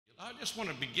I just want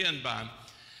to begin by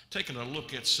taking a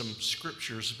look at some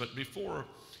scriptures, but before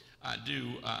I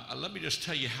do, let me just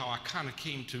tell you how I kind of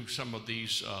came to some of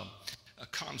these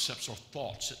concepts or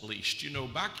thoughts, at least. You know,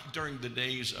 back during the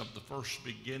days of the first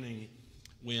beginning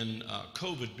when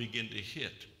COVID began to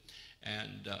hit,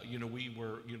 and I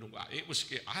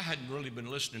hadn't really been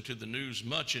listening to the news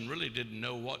much and really didn't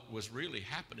know what was really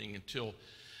happening until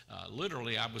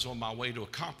literally I was on my way to a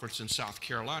conference in South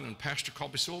Carolina, and pastor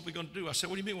called me and said, "What are we going to do?" I said,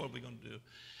 "What do you mean, what are we going to do?"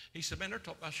 He said, "Man, they're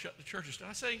talking about shutting the churches down."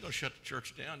 I said, "I ain't going to shut the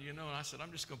church down, you know." And I said,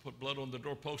 "I'm just going to put blood on the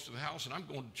doorpost of the house, and I'm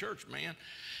going to church, man."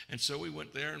 And so we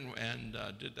went there and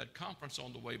did that conference.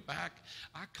 On the way back,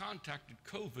 I contacted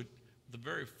COVID. The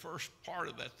very first part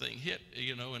of that thing hit,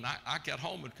 you know, and I got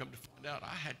home and come to find out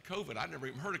I had COVID. I'd never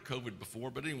even heard of COVID before,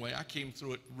 but anyway, I came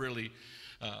through it really,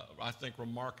 I think,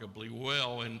 remarkably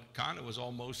well, and kind of was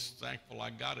almost thankful I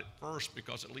got it first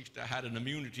because at least I had an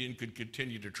immunity and could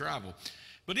continue to travel.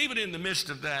 But even in the midst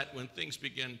of that, when things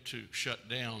began to shut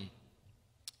down,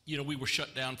 you know, we were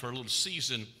shut down for a little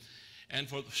season, and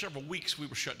for several weeks we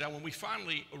were shut down. When we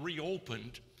finally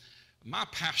reopened, my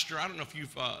pastor, I don't know if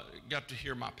you've got to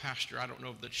hear my pastor. I don't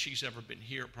know that she's ever been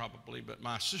here probably, but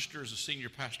my sister is a senior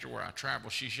pastor where I travel.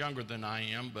 She's younger than I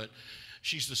am, but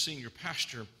she's the senior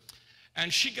pastor.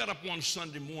 And she got up one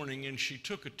Sunday morning and she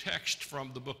took a text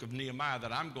from the book of Nehemiah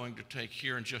that I'm going to take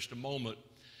here in just a moment.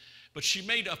 But she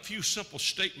made a few simple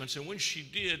statements, and when she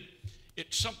did,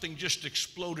 something just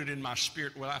exploded in my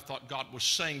spirit where I thought God was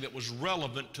saying that was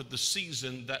relevant to the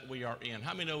season that we are in.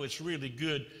 How many know it's really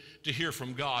good to hear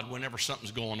from God whenever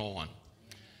something's going on?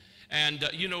 And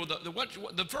you know,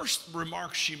 the first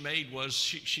remark she made was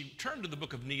she turned to the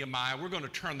book of Nehemiah. We're going to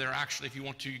turn there, actually. If you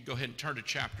want to, go ahead and turn to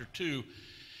chapter 2.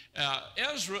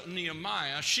 Ezra and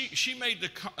Nehemiah, she made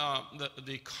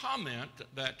the comment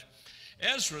that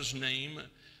Ezra's name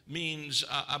means,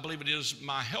 I believe it is,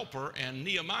 my helper, and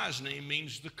Nehemiah's name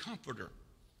means the comforter.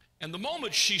 And the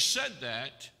moment she said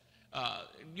that,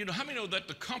 you know, how many know that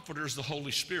the comforter is the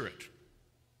Holy Spirit?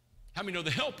 How many know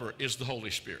the helper is the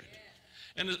Holy Spirit?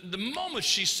 And the moment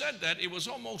she said that, it was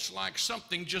almost like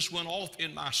something just went off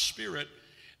in my spirit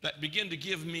that began to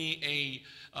give me a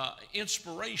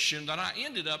inspiration that I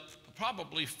ended up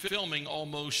probably filming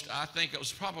almost, I think it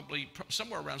was probably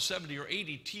somewhere around 70 or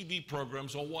 80 TV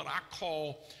programs on what I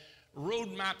call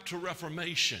Roadmap to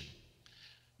Reformation.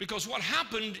 Because what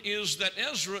happened is that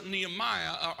Ezra and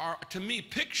Nehemiah are, to me,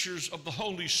 pictures of the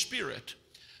Holy Spirit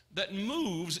that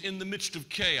moves in the midst of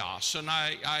chaos. And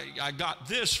I got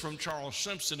this from Charles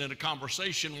Simpson in a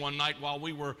conversation one night while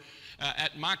we were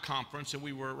at my conference, and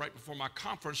we were right before my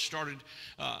conference started.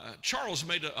 Charles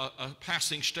made a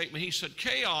passing statement. He said,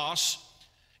 "Chaos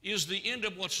is the end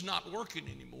of what's not working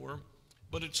anymore,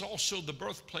 but it's also the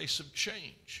birthplace of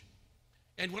change."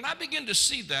 And when I began to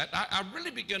see that, I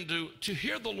really began to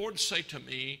hear the Lord say to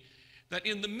me that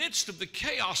in the midst of the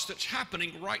chaos that's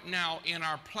happening right now in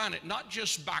our planet, not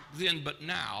just back then but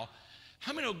now,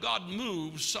 how many know God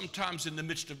moves sometimes in the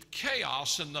midst of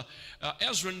chaos? And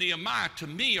Ezra and Nehemiah, to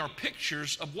me, are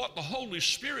pictures of what the Holy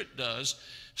Spirit does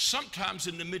sometimes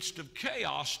in the midst of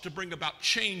chaos to bring about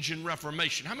change and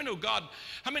reformation. How many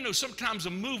know sometimes a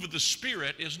move of the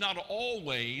Spirit is not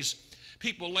always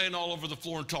people laying all over the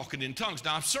floor and talking in tongues?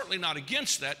 Now, I'm certainly not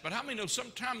against that, but how many know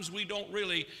sometimes we don't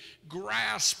really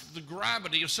grasp the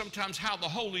gravity of sometimes how the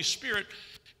Holy Spirit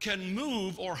can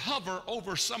move or hover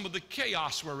over some of the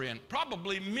chaos we're in?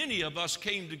 Probably many of us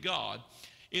came to God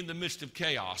in the midst of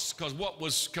chaos because what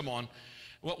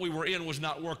we were in was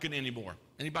not working anymore.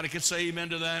 Anybody can say amen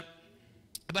to that?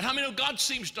 But how many know God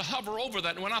seems to hover over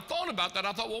that? And when I thought about that,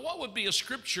 I thought, well, what would be a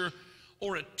scripture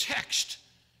or a text,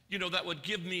 you know, that would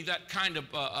give me that kind of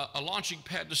a launching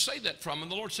pad to say that from?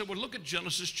 And the Lord said, well, look at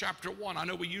Genesis chapter 1. I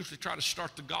know we usually try to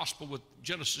start the gospel with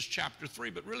Genesis chapter 3,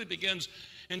 but really begins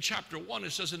in chapter 1.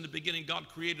 It says, in the beginning, God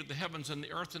created the heavens and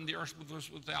the earth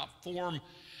was without form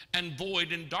and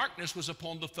void, and darkness was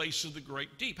upon the face of the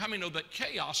great deep. How many know that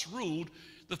chaos ruled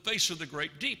the face of the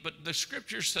great deep? But the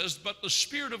scripture says, but the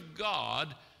Spirit of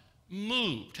God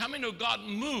moved. How many know God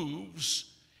moves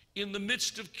in the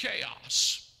midst of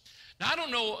chaos? Now, I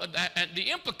don't know,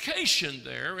 the implication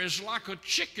there is like a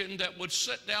chicken that would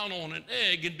sit down on an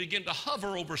egg and begin to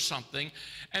hover over something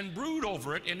and brood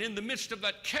over it, and in the midst of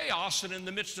that chaos and in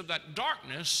the midst of that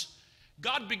darkness,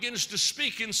 God begins to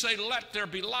speak and say, let there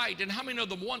be light. And how many know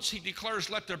that once he declares,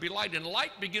 let there be light, and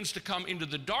light begins to come into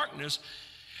the darkness,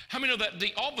 How many know that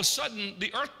all of a sudden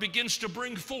the earth begins to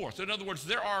bring forth? In other words,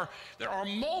 there are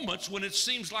moments when it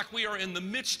seems like we are in the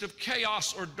midst of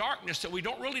chaos or darkness that we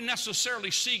don't really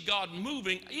necessarily see God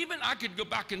moving. Even I could go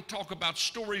back and talk about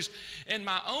stories in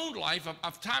my own life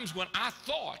of times when I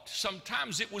thought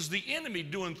sometimes it was the enemy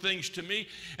doing things to me,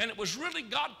 and it was really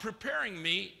God preparing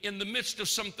me in the midst of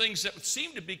some things that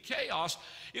seemed to be chaos.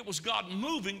 It was God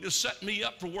moving to set me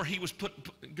up for where he was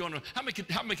going to. How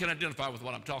many can identify with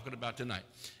what I'm talking about tonight?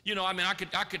 You know, I mean, I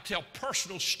could tell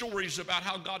personal stories about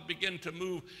how God began to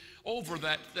move over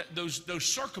those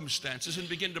circumstances and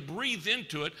begin to breathe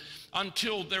into it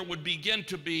until there would begin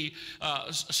to be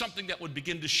something that would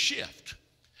begin to shift.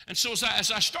 And so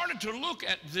as I started to look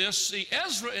at this, see,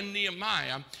 Ezra and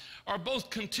Nehemiah are both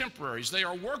contemporaries. They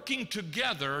are working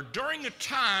together during a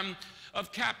time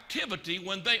of captivity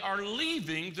when they are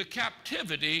leaving the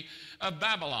captivity of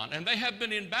Babylon. And they have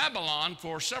been in Babylon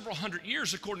for several hundred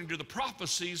years according to the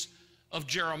prophecies of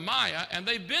Jeremiah, and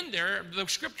they've been there. The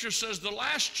scripture says the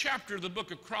last chapter of the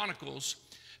book of Chronicles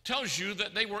tells you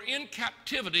that they were in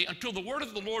captivity until the word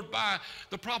of the Lord by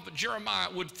the prophet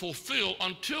Jeremiah would fulfill,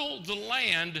 until the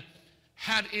land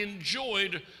had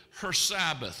enjoyed her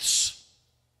Sabbaths.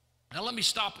 Now let me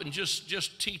stop and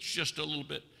just teach just a little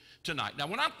bit tonight. Now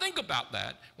when I think about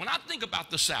that, when I think about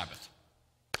the Sabbath,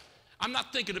 I'm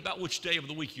not thinking about which day of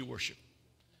the week you worship.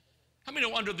 How many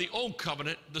know under the old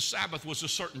covenant, the Sabbath was a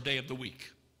certain day of the week?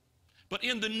 But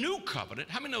in the new covenant,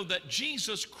 how many know that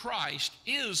Jesus Christ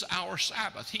is our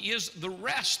Sabbath? He is the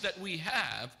rest that we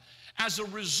have as a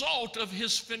result of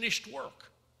his finished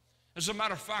work. As a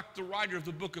matter of fact, the writer of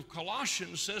the book of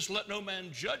Colossians says, let no man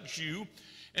judge you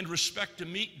in respect to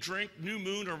meat, drink, new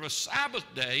moon, or a Sabbath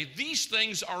day. These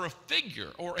things are a figure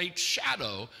or a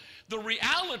shadow. The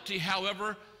reality,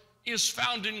 however, is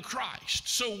found in Christ.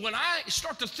 So when I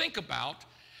start to think about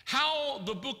how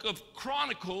the book of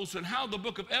Chronicles and how the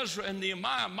book of Ezra and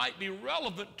Nehemiah might be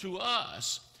relevant to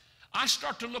us, I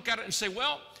start to look at it and say,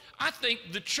 well, I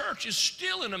think the church is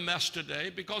still in a mess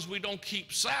today because we don't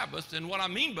keep Sabbath. And what I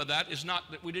mean by that is not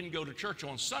that we didn't go to church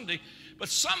on Sunday, but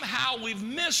somehow we've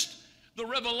missed the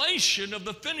revelation of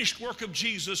the finished work of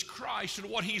Jesus Christ and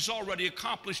what he's already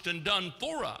accomplished and done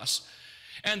for us.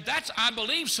 And that's, I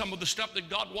believe, some of the stuff that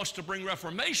God wants to bring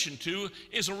reformation to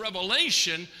is a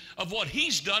revelation of what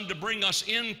he's done to bring us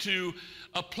into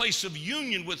a place of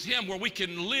union with him where we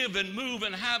can live and move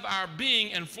and have our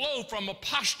being and flow from a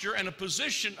posture and a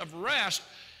position of rest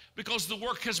because the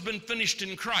work has been finished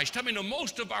in Christ. I mean,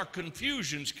 most of our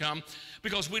confusions come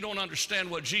because we don't understand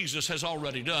what Jesus has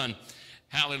already done.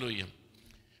 Hallelujah.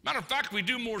 Matter of fact, we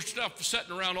do more stuff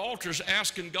sitting around altars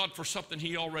asking God for something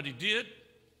he already did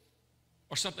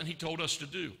or something he told us to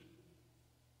do.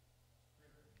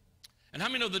 And how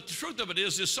many know the truth of it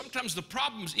is sometimes the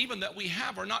problems even that we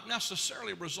have are not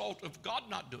necessarily a result of God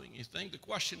not doing anything. The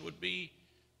question would be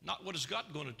not what is God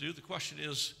going to do? The question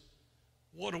is,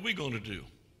 what are we going to do?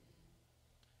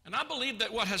 And I believe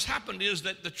that what has happened is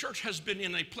that the church has been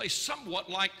in a place somewhat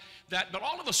like that, but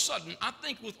all of a sudden, I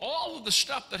think with all of the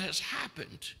stuff that has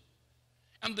happened,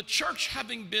 and the church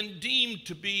having been deemed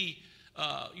to be,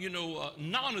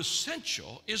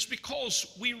 non-essential, is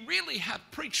because we really have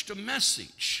preached a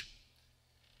message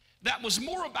that was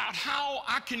more about how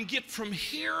I can get from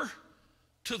here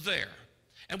to there.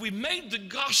 And we made the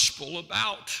gospel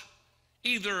about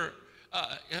either,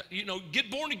 get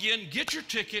born again, get your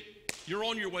ticket, you're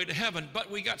on your way to heaven.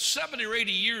 But we got 70 or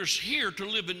 80 years here to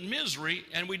live in misery,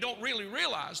 and we don't really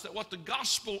realize that what the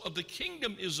gospel of the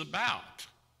kingdom is about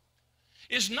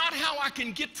is not how I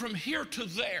can get from here to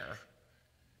there,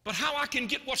 but how I can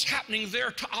get what's happening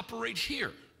there to operate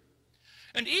here.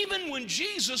 And even when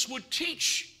Jesus would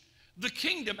teach the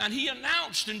kingdom, and he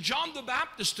announced, and John the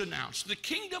Baptist announced, the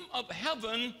kingdom of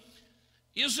heaven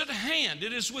is at hand.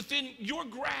 It is within your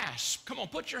grasp. Come on,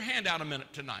 put your hand out a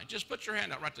minute tonight. Just put your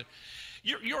hand out right there.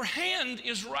 Your hand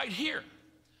is right here.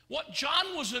 What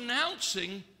John was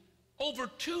announcing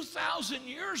over 2,000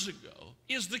 years ago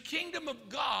is the kingdom of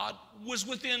God was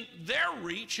within their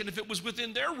reach, and if it was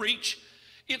within their reach,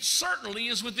 it certainly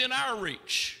is within our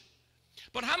reach.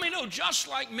 But how many know, just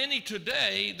like many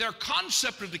today, their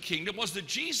concept of the kingdom was that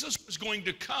Jesus was going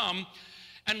to come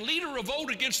and lead a revolt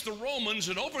against the Romans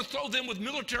and overthrow them with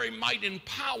military might and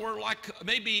power, like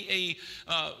maybe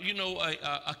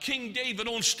a King David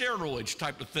on steroids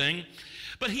type of thing.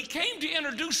 But he came to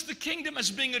introduce the kingdom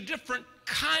as being a different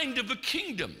kind of a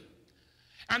kingdom,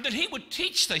 and that he would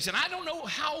teach things. And I don't know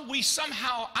how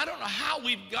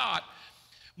we've got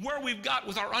where we've got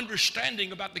with our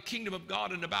understanding about the kingdom of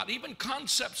God and about even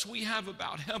concepts we have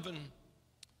about heaven.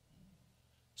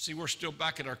 See, we're still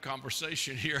back in our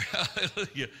conversation here.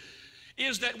 Hallelujah.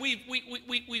 is that we've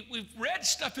read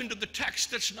stuff into the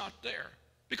text that's not there.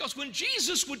 Because when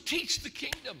Jesus would teach the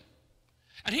kingdom,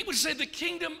 and he would say the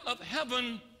kingdom of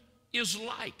heaven is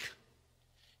like,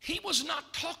 he was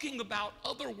not talking about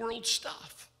other world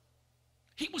stuff.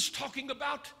 He was talking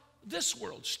about this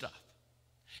world stuff.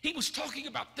 He was talking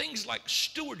about things like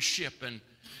stewardship and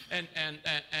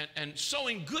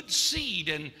sowing good seed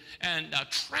and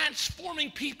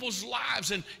transforming people's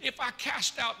lives. And if I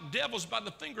cast out devils by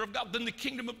the finger of God, then the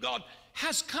kingdom of God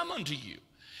has come unto you.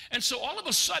 And so all of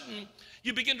a sudden,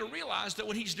 you begin to realize that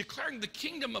when he's declaring the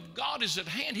kingdom of God is at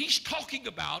hand, he's talking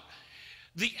about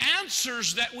the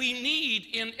answers that we need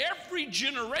in every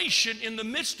generation in the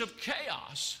midst of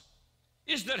chaos,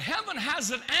 is that heaven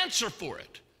has an answer for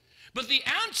it. But the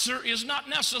answer is not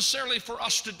necessarily for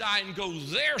us to die and go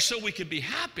there so we can be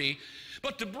happy,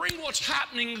 but to bring what's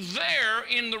happening there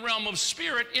in the realm of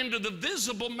spirit into the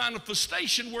visible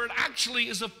manifestation where it actually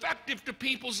is effective to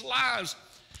people's lives.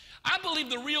 I believe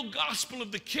the real gospel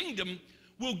of the kingdom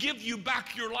will give you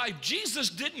back your life. Jesus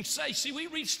didn't say, see, we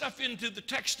read stuff into the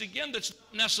text again that's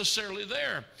not necessarily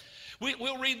there.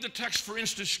 We'll read the text, for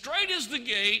instance, straight is the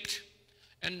gate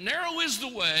and narrow is the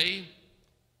way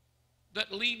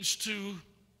that leads to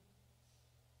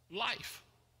life.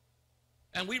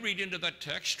 And we read into that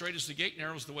text, straight is the gate,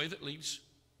 narrow is the way that leads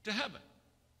to heaven.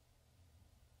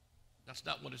 That's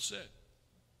not what it said.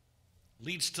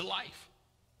 Leads to life.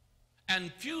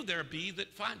 And few there be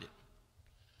that find it.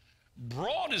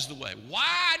 Broad is the way,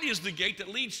 wide is the gate that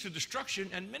leads to destruction,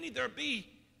 and many there be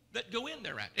that go in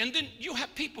thereat. And then you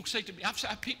have people say to me, I've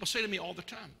had people say to me all the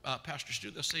time, Pastor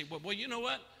Stu, they'll say, well, you know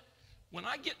what? When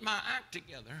I get my act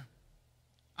together,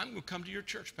 I'm going to come to your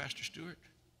church, Pastor Stewart.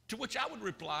 To which I would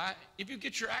reply, if you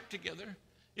get your act together,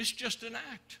 it's just an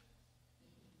act.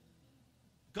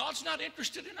 God's not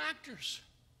interested in actors.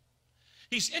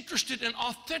 He's interested in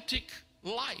authentic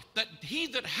life, that he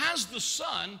that has the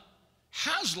Son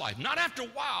has life, not after a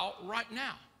while, right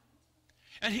now.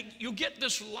 And you get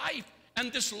this life,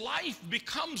 and this life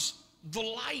becomes the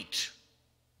light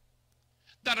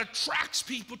that attracts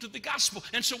people to the gospel.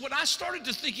 And so when I started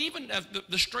to think, even of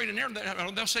the straight and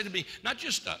narrow, they'll say to me, not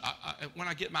just when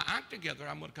I get my act together,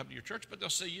 I'm going to come to your church, but they'll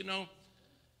say, you know,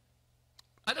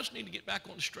 I just need to get back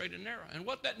on the straight and narrow. And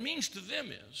what that means to them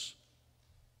is,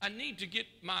 I need to get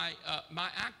my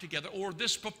act together, or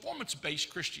this performance-based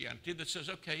Christianity that says,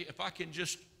 okay, if I can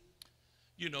just,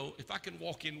 you know, if I can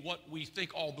walk in what we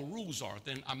think all the rules are,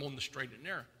 then I'm on the straight and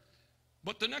narrow.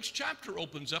 But the next chapter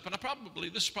opens up, and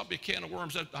this is probably a can of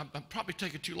worms. I'm probably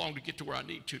taking too long to get to where I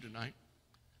need to tonight.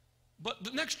 But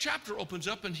the next chapter opens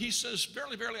up, and he says,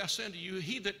 verily, verily, I say unto you,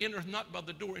 he that entereth not by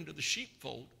the door into the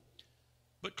sheepfold,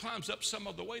 but climbs up some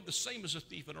other way, the same as a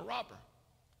thief and a robber.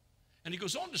 And he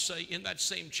goes on to say in that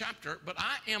same chapter, but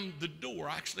I am the door.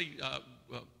 Actually,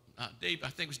 Dave, I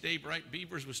think it was Dave Wright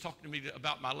Beavers was talking to me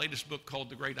about my latest book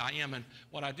called The Great I Am. And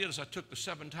what I did is I took the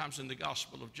 7 times in the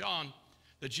Gospel of John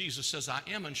that Jesus says I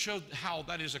am and showed how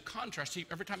that is a contrast.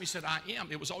 Every time he said I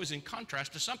am, it was always in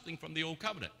contrast to something from the Old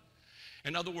Covenant.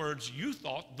 In other words, you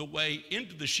thought the way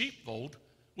into the sheepfold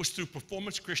was through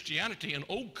performance Christianity and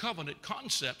Old Covenant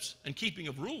concepts and keeping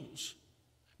of rules.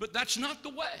 But that's not the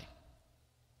way.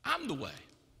 I'm the way.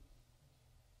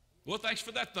 Well, thanks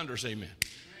for that, thunders, amen.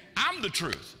 I'm the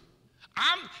truth.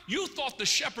 You thought the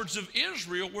shepherds of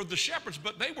Israel were the shepherds,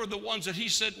 but they were the ones that he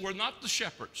said were not the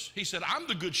shepherds. He said, I'm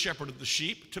the good shepherd of the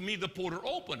sheep. To me the porter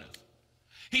openeth.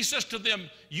 He says to them,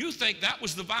 you think that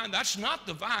was the vine. That's not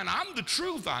the vine. I'm the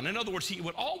true vine. In other words, he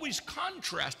would always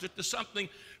contrast it to something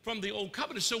from the Old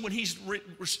Covenant. So when he's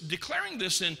declaring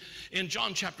this in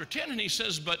John chapter 10, and he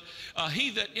says, but he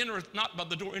that entereth not by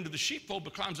the door into the sheepfold,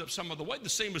 but climbs up some other way, the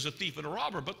same as a thief and a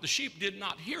robber. But the sheep did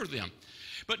not hear them.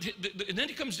 But and then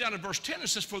he comes down in verse 10 and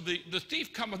says, for the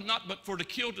thief cometh not but for to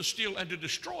kill, to steal, and to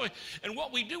destroy. And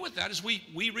what we do with that is we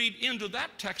read into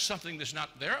that text something that's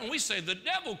not there, and we say the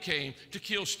devil came to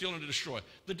kill, steal, and to destroy.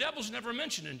 The devil's never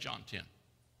mentioned in John 10.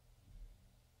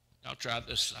 I'll try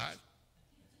this side.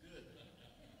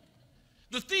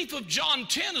 The thief of John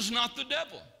 10 is not the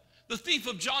devil. The thief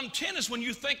of John 10 is when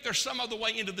you think there's some other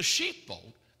way into the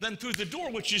sheepfold than through the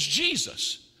door, which is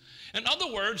Jesus. In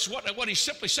other words, what he's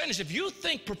simply saying is, if you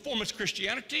think performance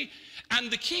Christianity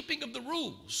and the keeping of the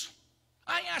rules,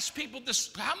 I ask people this,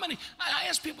 I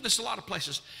ask people this a lot of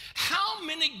places, how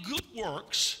many good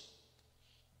works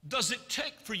does it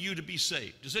take for you to be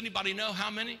saved? Does anybody know how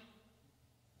many?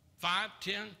 5,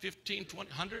 10, 15, 20,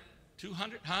 100,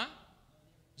 200, huh?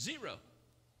 0.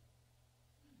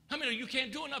 How many of you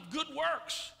can't do enough good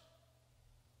works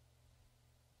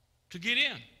to get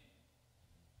in?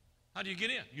 How do you get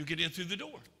in? You get in through the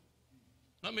door.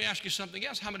 Let me ask you something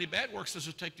else. How many bad works does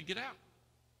it take to get out?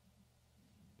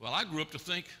 Well, I grew up to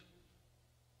think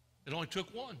it only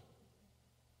took one.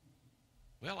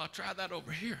 Well, I'll try that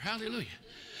over here. Hallelujah.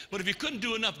 But if you couldn't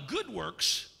do enough good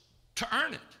works to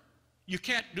earn it, you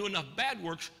can't do enough bad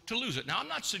works to lose it. Now, I'm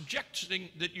not suggesting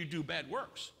that you do bad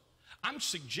works. I'm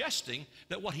suggesting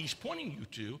that what he's pointing you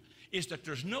to is that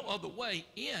there's no other way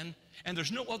in, and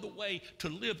there's no other way to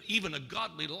live even a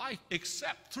godly life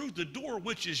except through the door,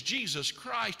 which is Jesus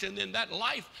Christ. And then that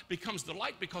life becomes the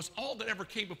light, because all that ever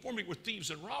came before me were thieves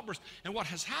and robbers. And what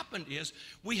has happened is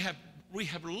we have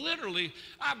literally,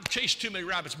 I've chased too many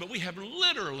rabbits, but we have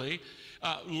literally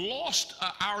lost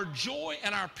our joy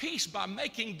and our peace by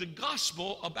making the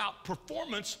gospel about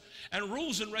performance and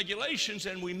rules and regulations,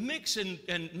 and we mix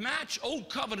and match old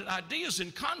covenant ideas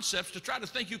and concepts to try to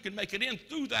think you can make it in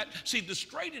through that. See, the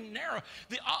straight and narrow,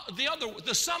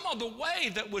 some other way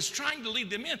that was trying to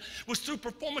lead them in was through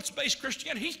performance-based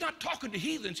Christianity. He's not talking to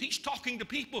heathens. He's talking to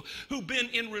people who've been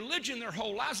in religion their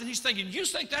whole lives, and he's thinking, you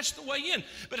think that's the way in?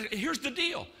 But here's the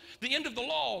deal. The end of the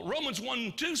law, Romans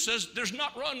 1:2 says, there's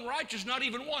not one righteous, not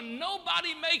even one.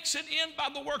 Nobody makes it in by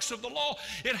the works of the law.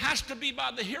 It has to be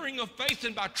by the hearing of faith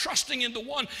and by trusting in the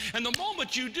one. And the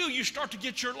moment you do, you start to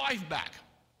get your life back.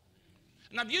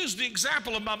 And I've used the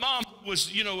example of my mom, who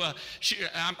was,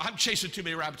 I'm chasing too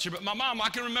many rabbits here, but my mom, I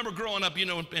can remember growing up,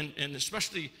 and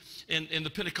especially in the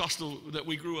Pentecostal that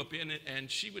we grew up in,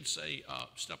 and she would say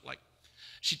stuff like,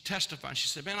 she'd testify, and she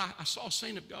said, man, I saw a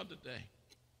saint of God today.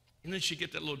 And then she'd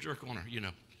get that little jerk on her,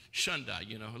 Shundai,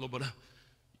 a little bit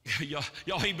of,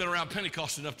 y'all ain't been around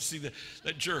Pentecost enough to see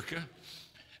that jerk, huh?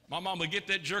 My mom would get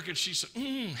that jerk, and she said,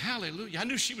 hallelujah. I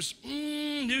knew she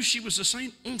was a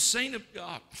saint of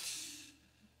God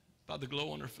by the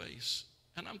glow on her face.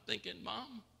 And I'm thinking,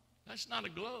 Mom, that's not a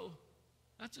glow.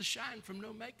 That's a shine from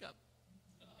no makeup.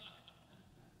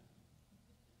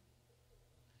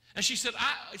 And she said,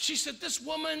 this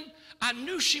woman, I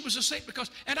knew she was a saint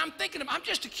because, and I'm thinking, I'm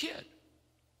just a kid.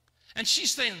 And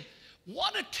she's saying,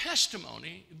 what a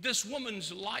testimony this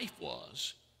woman's life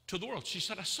was to the world. She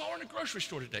said, I saw her in a grocery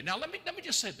store today. Now, let me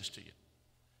just say this to you.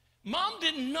 Mom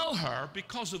didn't know her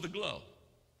because of the glow.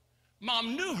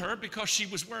 Mom knew her because she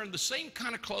was wearing the same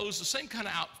kind of clothes, the same kind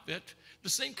of outfit, the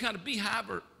same kind of beehive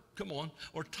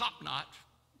or top knot,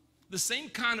 the same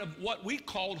kind of what we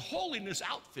called holiness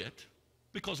outfit,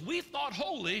 because we thought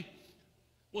holy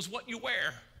was what you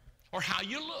wear or how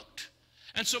you looked.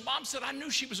 And so Mom said, I knew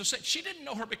she was a saint. She didn't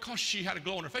know her because she had a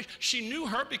glow on her face. She knew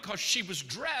her because she was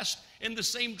dressed in the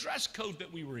same dress code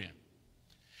that we were in.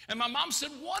 And my mom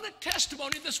said, what a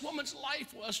testimony this woman's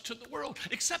life was to the world.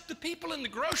 Except the people in the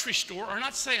grocery store are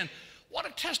not saying, what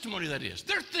a testimony that is.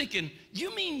 They're thinking,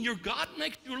 you mean your God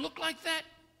makes you look like that?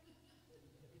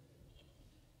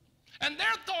 And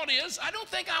their thought is, I don't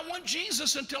think I want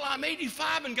Jesus until I'm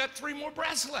 85 and got 3 more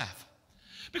breaths left.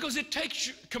 Because it takes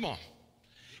you, come on.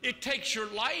 It takes your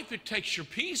life, it takes your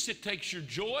peace, it takes your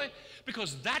joy,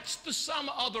 because that's the some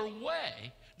other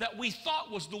way that we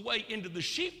thought was the way into the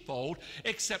sheepfold,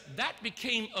 except that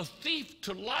became a thief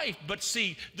to life. But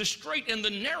see, the straight and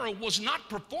the narrow was not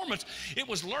performance. It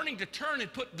was learning to turn and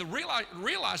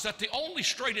realize that the only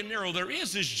straight and narrow there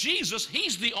is Jesus.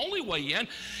 He's the only way in.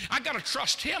 I got to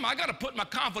trust him. I got to put my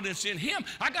confidence in him.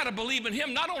 I got to believe in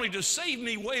him, not only to save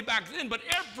me way back then, but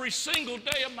every single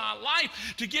day of my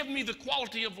life to give me the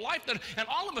quality of life. And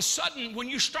all of a sudden, when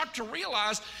you start to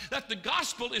realize that the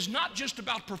gospel is not just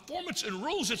about performance and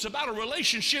rules, it's about a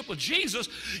relationship with Jesus,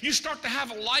 you start to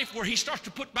have a life where he starts to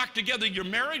put back together your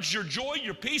marriage, your joy,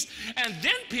 your peace, and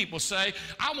then people say,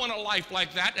 I want a life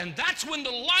like that, and that's when the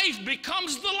life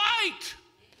becomes the light.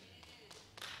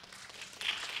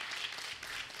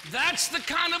 That's the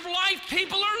kind of life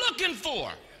people are looking for.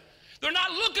 They're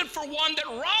not looking for one that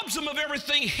robs them of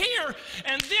everything here,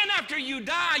 and then after you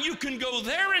die, you can go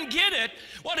there and get it.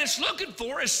 What it's looking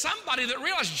for is somebody that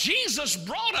realizes Jesus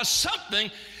brought us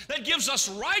something that gives us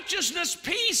righteousness,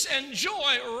 peace, and joy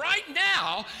right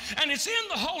now, and it's in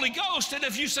the Holy Ghost. And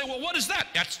if you say, well, what is that?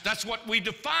 That's what we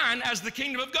define as the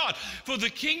kingdom of God. For the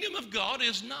kingdom of God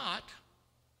is not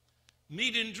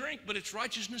meat and drink, but it's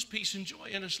righteousness, peace, and joy,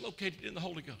 and it's located in the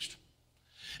Holy Ghost.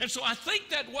 And so I think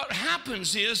that what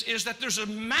happens is that there's a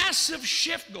massive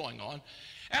shift going on,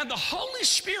 and the Holy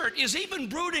Spirit is even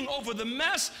brooding over the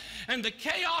mess and the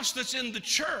chaos that's in the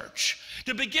church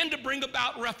to begin to bring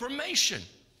about reformation.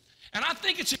 And I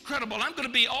think it's incredible.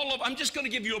 I'm just going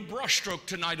to give you a brushstroke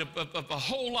tonight of a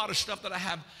whole lot of stuff that I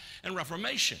have in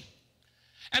Reformation.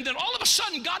 And then all of a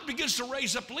sudden, God begins to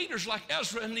raise up leaders like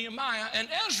Ezra and Nehemiah. And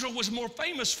Ezra was more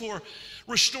famous for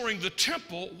restoring the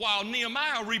temple, while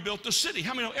Nehemiah rebuilt the city.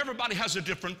 How many know everybody has a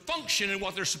different function in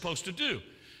what they're supposed to do?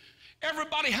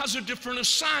 Everybody has a different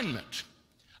assignment.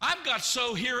 I've got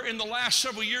so here in the last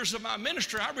several years of my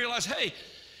ministry, I realized, hey,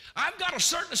 I've got a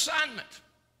certain assignment.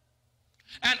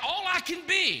 And all I can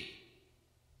be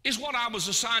is what I was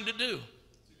assigned to do.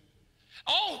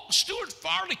 All Stuart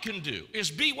Farley can do is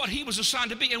be what he was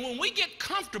assigned to be. And when we get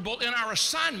comfortable in our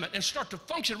assignment and start to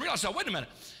function, realize, oh, wait a minute,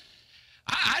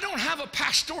 I don't have a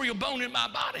pastoral bone in my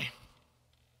body,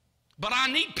 but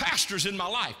I need pastors in my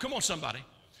life. Come on, somebody.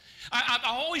 I'm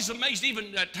always amazed,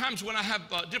 even at times when I have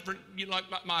different, you know,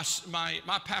 like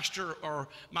my pastor or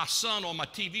my son on my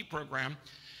TV program.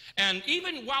 And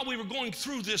even while we were going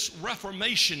through this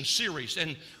Reformation series,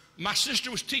 and my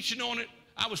sister was teaching on it,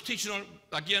 I was teaching on it.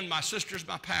 Again, my sister's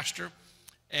my pastor.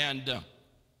 And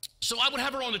so I would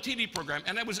have her on the TV program.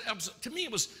 And to me,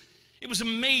 it was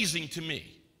amazing to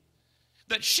me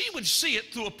that she would see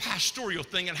it through a pastoral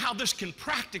thing and how this can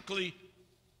practically,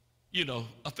 you know,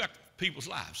 affect people's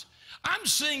lives. I'm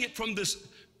seeing it from this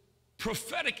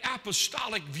prophetic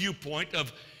apostolic viewpoint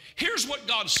of here's what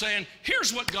God's saying,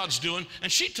 here's what God's doing,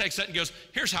 and she takes that and goes,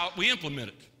 here's how we implement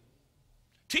it.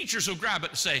 Teachers will grab it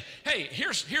and say, hey,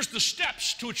 here's the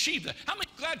steps to achieve that. How many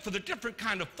are glad for the different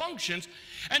kind of functions?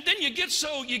 And then you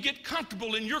get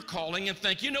comfortable in your calling and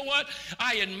think, you know what,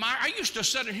 I used to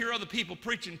sit and hear other people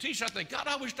preach and teach. I think, God,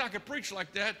 I wish I could preach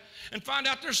like that. And find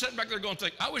out they're sitting back there going,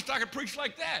 I wish I could preach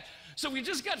like that.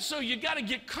 So you got to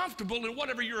get comfortable in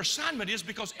whatever your assignment is,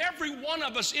 because every one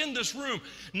of us in this room,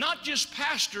 not just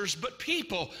pastors, but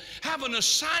people, have an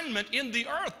assignment in the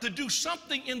earth to do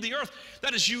something in the earth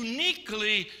that is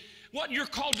uniquely what you're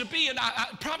called to be. And I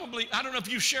don't know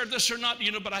if you shared this or not,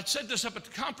 you know, but I said this up at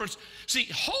the conference. See,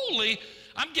 holy,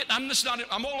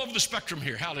 I'm all over the spectrum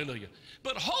here, hallelujah.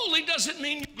 But holy doesn't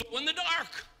mean you go in the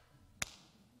dark.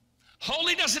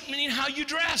 Holy doesn't mean how you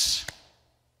dress.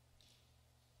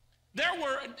 There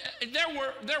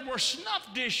were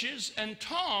snuff dishes and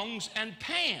tongs and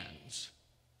pans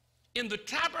in the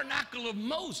tabernacle of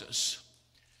Moses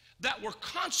that were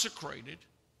consecrated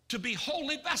to be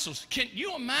holy vessels. Can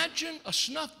you imagine a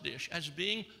snuff dish as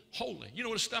being holy? You know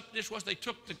what a snuff dish was? They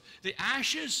took the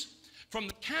ashes from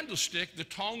the candlestick, the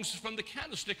tongs from the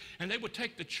candlestick, and they would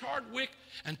take the charred wick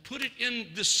and put it in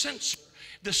the censer,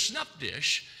 the snuff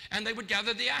dish, and they would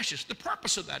gather the ashes. The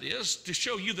purpose of that is to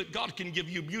show you that God can give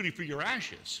you beauty for your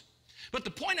ashes. But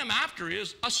the point I'm after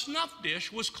is a snuff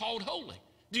dish was called holy.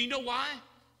 Do you know why?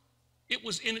 It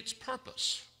was in its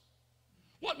purpose.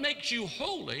 What makes you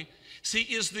holy, see,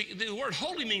 is the word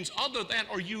holy means other than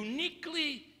or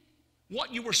uniquely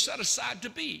what you were set aside to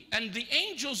be. And the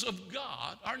angels of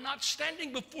God are not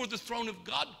standing before the throne of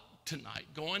God tonight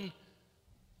going,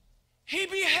 he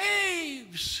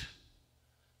behaves.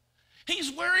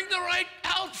 He's wearing the right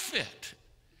outfit.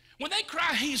 When they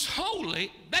cry, he's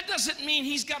holy, that doesn't mean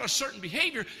he's got a certain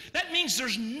behavior. That means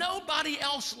there's nobody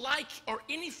else like or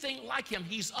anything like him.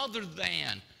 He's other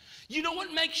than. You know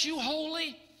what makes you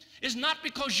holy? Is not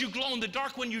because you glow in the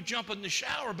dark when you jump in the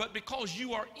shower, but because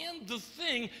you are in the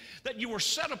thing that you were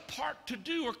set apart to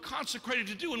do or consecrated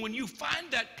to do. And when you find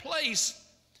that place,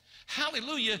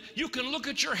 hallelujah, you can look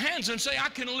at your hands and say, I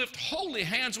can lift holy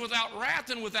hands without wrath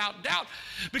and without doubt,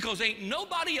 because ain't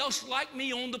nobody else like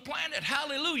me on the planet.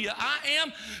 Hallelujah. I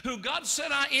am who God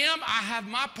said I am. I have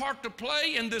my part to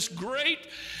play in this great,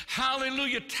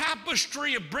 hallelujah,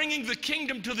 tapestry of bringing the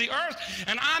kingdom to the earth,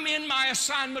 and I'm in my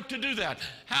assignment to do that.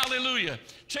 Hallelujah.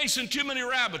 Chasing too many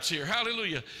rabbits here.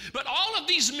 Hallelujah. But all of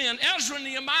these men, Ezra and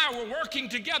Nehemiah, were working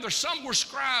together. Some were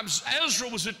scribes. Ezra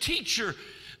was a teacher.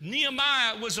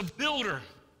 Nehemiah was a builder.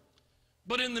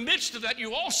 But in the midst of that,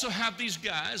 you also have these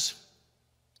guys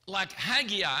like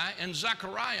Haggai and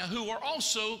Zechariah who are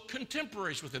also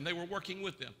contemporaries with them. They were working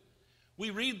with them. We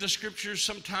read the scriptures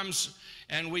sometimes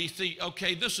and we think,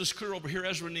 okay, this is clear over here,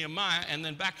 Ezra and Nehemiah, and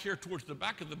then back here towards the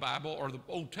back of the Bible or the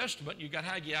Old Testament, you got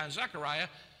Haggai and Zechariah,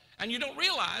 and you don't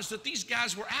realize that these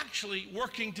guys were actually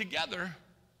working together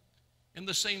in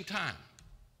the same time.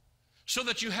 So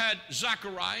that you had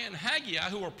Zechariah and Haggai,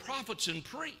 who were prophets and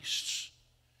priests,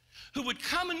 who would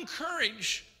come and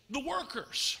encourage the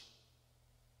workers,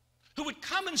 who would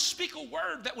come and speak a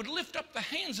word that would lift up the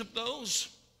hands of those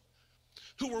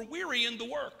who were weary in the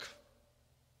work.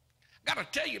 Got to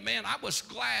tell you, man, I was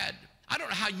glad. I don't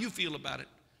know how you feel about it,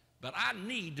 but I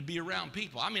need to be around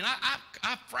people. I mean,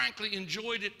 I frankly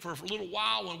enjoyed it for a little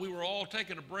while when we were all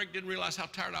taking a break, didn't realize how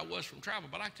tired I was from travel.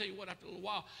 But I tell you what, after a little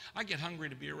while, I get hungry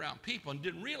to be around people and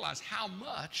didn't realize how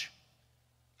much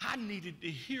I needed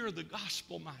to hear the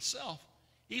gospel myself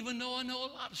even though I know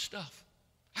a lot of stuff.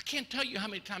 I can't tell you how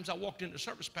many times I walked into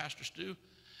service, Pastor Stu,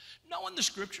 knowing the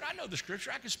Scripture. I know the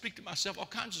Scripture. I can speak to myself all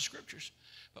kinds of Scriptures.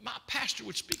 But my pastor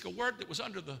would speak a word that was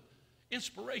under the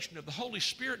inspiration of the Holy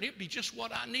Spirit, and it'd be just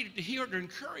what I needed to hear to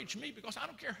encourage me, because I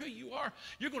don't care who you are,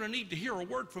 you're going to need to hear a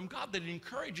word from God that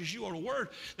encourages you, or a word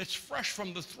that's fresh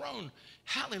from the throne.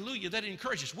 Hallelujah, that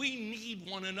encourages. We need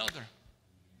one another.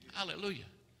 Hallelujah.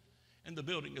 In the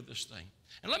building of this thing.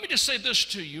 And let me just say this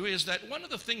to you, is that one of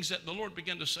the things that the Lord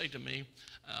began to say to me,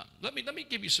 let me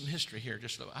give you some history here.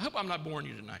 I hope I'm not boring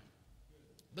you tonight.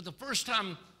 But the first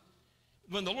time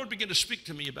when the Lord began to speak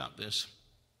to me about this,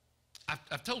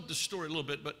 I've told this story a little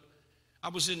bit, but I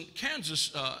was in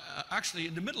Kansas, actually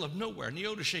in the middle of nowhere,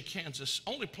 Neodesha, Kansas,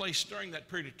 only place during that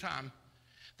period of time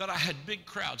that I had big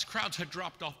crowds. Crowds had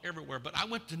dropped off everywhere, but I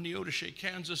went to Neodesha,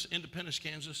 Kansas, Independence,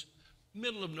 Kansas,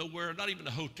 middle of nowhere, not even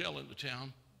a hotel in the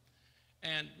town.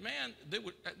 And man,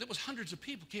 there was hundreds of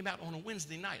people came out on a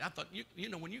Wednesday night. I thought, you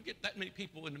know, when you get that many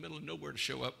people in the middle of nowhere to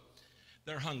show up,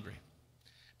 they're hungry.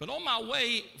 But on my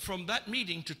way from that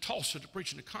meeting to Tulsa to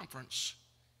preach in a conference,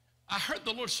 I heard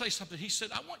the Lord say something. He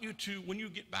said, I want you to, when you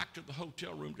get back to the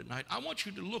hotel room tonight, I want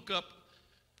you to look up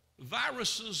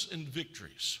viruses and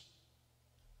victories.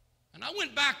 And I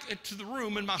went back to the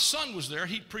room, and my son was there.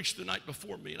 He'd preached the night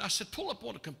before me. And I said, pull up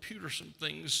on a computer some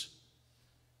things,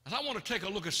 and I want to take a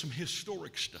look at some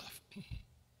historic stuff.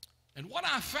 And what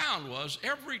I found was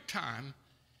every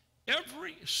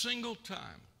single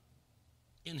time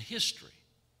in history,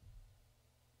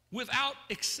 without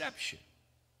exception,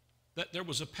 that there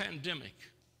was a pandemic,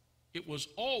 it was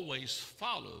always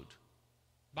followed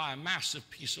by a massive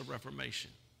piece of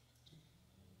reformation.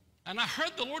 And I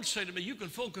heard the Lord say to me, you can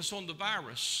focus on the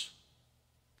virus,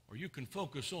 or you can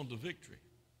focus on the victory.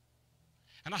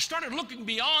 And I started looking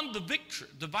beyond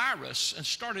the virus, and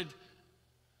started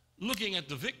looking at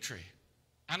the victory.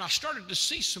 And I started to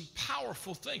see some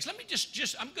powerful things. Let me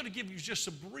I'm going to give you just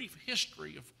a brief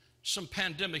history of some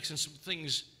pandemics and some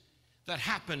things that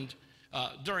happened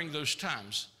during those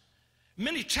times.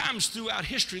 Many times throughout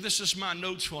history, this is my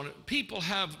notes on it, people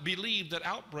have believed that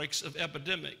outbreaks of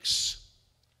epidemics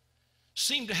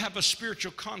seem to have a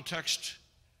spiritual context,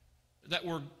 that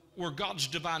were God's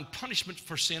divine punishment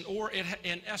for sin, or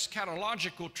in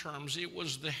eschatological terms, it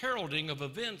was the heralding of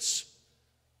events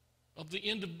of the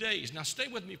end of days. Now stay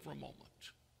with me for a moment,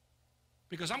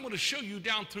 because I'm going to show you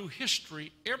down through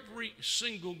history, every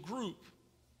single group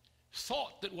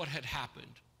thought that what had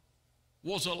happened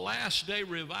was a last day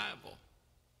revival.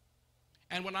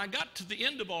 And when I got to the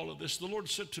end of all of this, the Lord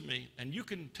said to me, and you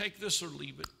can take this or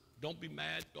leave it, don't be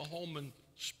mad, go home and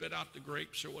spit out the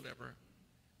grapes or whatever.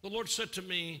 The Lord said to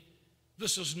me,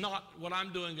 this is not, what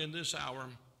I'm doing in this hour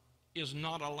is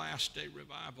not a last day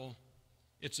revival,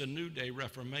 it's a new day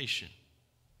reformation.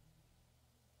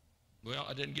 Well,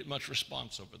 I didn't get much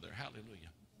response over there. Hallelujah.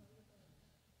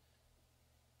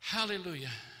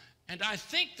 Hallelujah. And I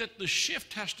think that the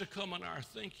shift has to come in our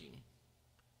thinking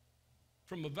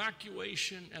from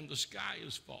evacuation and the sky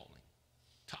is falling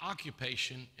to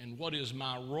occupation and what is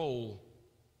my role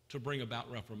to bring about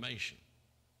reformation.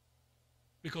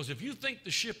 Because if you think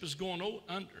the ship is going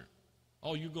under,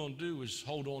 all you're going to do is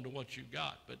hold on to what you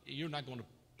got, but you're not going to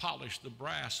polish the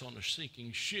brass on a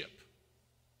sinking ship.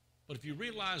 But if you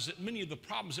realize that many of the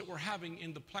problems that we're having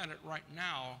in the planet right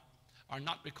now are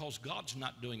not because God's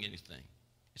not doing anything.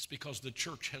 It's because the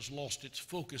church has lost its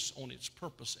focus on its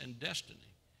purpose and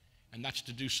destiny. And that's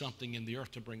to do something in the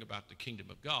earth to bring about the kingdom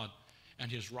of God and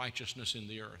his righteousness in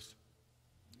the earth.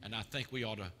 And I think we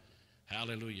ought to,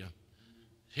 hallelujah,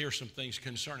 hear some things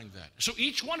concerning that. So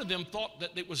each one of them thought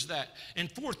that it was that. In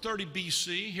 430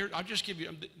 BC, here, I'll just give you,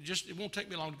 it won't take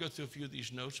me long to go through a few of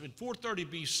these notes. In 430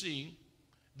 BC,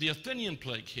 the Athenian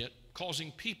plague hit,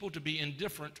 causing people to be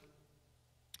indifferent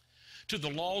to the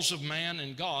laws of man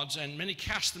and God's, and many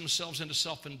cast themselves into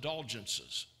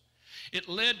self-indulgences. It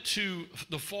led to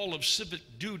the fall of civic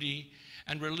duty,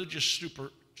 and religious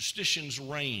superstitions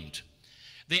reigned.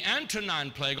 The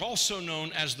Antonine plague, also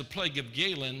known as the plague of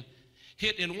Galen,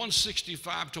 hit in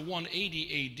 165 to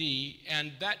 180 AD,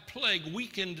 and that plague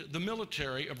weakened the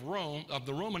military of Rome, of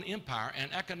the Roman Empire,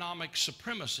 and economic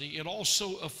supremacy. It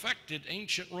also affected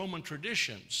ancient Roman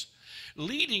traditions,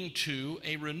 leading to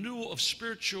a renewal of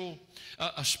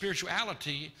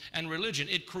spirituality and religion.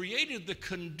 It created the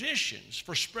conditions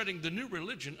for spreading the new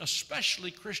religion,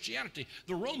 especially Christianity.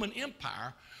 The Roman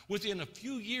Empire, within a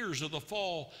few years of the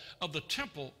fall of the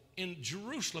temple in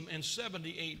Jerusalem in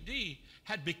 70 AD,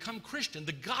 had become Christian.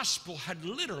 The gospel had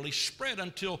literally spread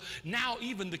until now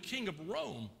even the king of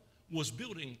Rome was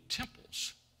building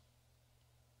temples.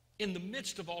 In the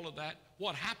midst of all of that,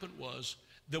 what happened was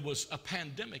there was a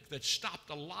pandemic that stopped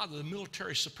a lot of the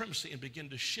military supremacy and began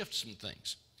to shift some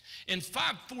things. In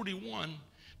 541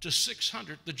 to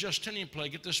 600, the Justinian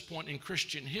plague at this point in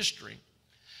Christian history,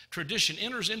 tradition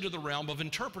enters into the realm of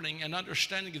interpreting and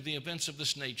understanding of the events of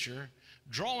this nature,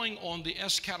 drawing on the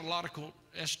eschatological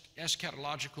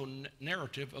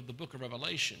narrative of the book of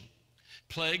Revelation.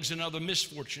 Plagues and other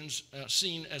misfortunes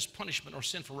seen as punishment or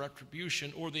sinful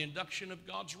retribution or the induction of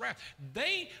God's wrath.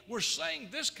 They were saying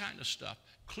this kind of stuff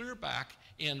clear back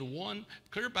in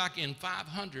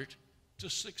 500 to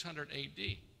 600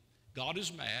 AD. God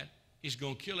is mad. He's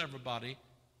going to kill everybody.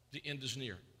 The end is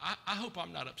near. I hope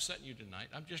I'm not upsetting you tonight.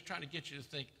 I'm just trying to get you to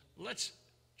think, let's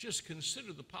just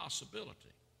consider the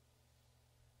possibility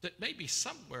that maybe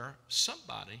somewhere,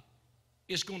 somebody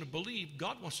is going to believe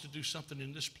God wants to do something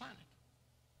in this planet.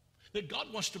 That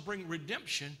God wants to bring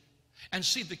redemption and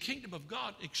see the kingdom of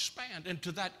God expand. And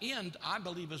to that end, I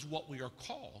believe is what we are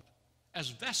called as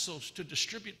vessels to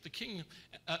distribute the kingdom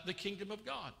of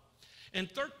God. In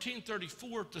 1334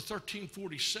 to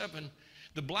 1347,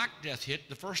 the Black Death hit.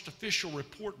 The first official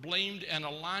report blamed an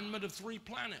alignment of 3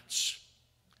 planets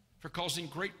for causing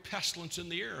great pestilence in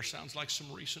the air. Sounds like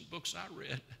some recent books I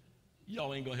read.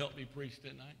 Y'all ain't gonna help me preach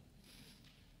tonight.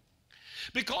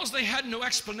 Because they had no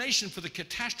explanation for the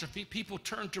catastrophe, people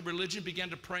turned to religion, began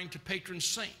to praying to patron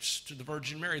saints, to the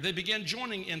Virgin Mary. They began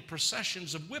joining in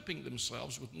processions of whipping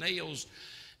themselves with nails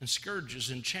and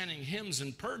scourges and chanting hymns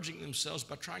and purging themselves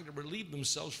by trying to relieve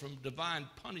themselves from divine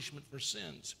punishment for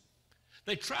sins.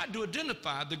 They tried to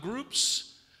identify the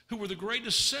groups who were the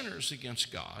greatest sinners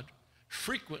against God,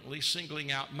 frequently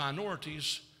singling out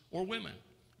minorities or women.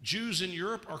 Jews in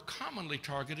Europe are commonly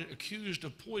targeted, accused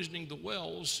of poisoning the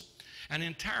wells, and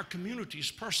entire communities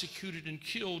persecuted and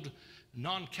killed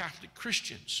non-Catholic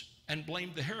Christians and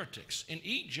blamed the heretics. In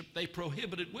Egypt, they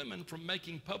prohibited women from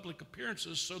making public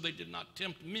appearances so they did not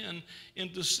tempt men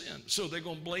into sin. So they're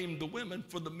going to blame the women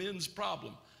for the men's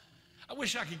problem. I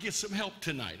wish I could get some help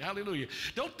tonight. Hallelujah.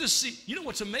 Don't deceive. You know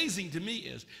what's amazing to me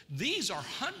is these are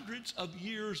hundreds of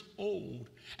years old,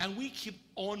 and we keep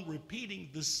on repeating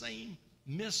the same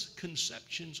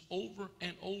misconceptions over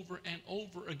and over and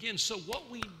over again. So what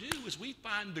we do is we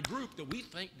find the group that we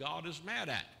think God is mad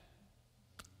at,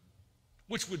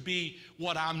 which would be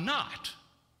what I'm not.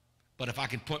 But if I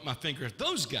can point my finger at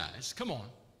those guys, come on.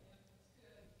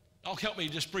 Oh, help me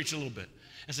just preach a little bit.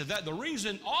 And so that the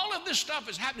reason all of this stuff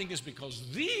is happening is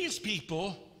because these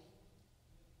people,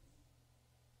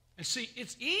 and see,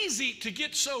 it's easy to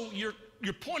get so you're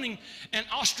pointing and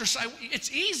ostracize.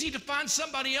 It's easy to find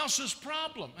somebody else's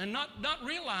problem and not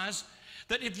realize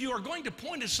that if you are going to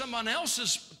point at someone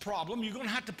else's problem, you're going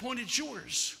to have to point at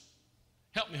yours.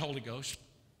 Help me, Holy Ghost.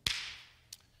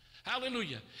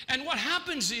 Hallelujah. And what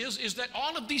happens is that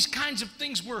all of these kinds of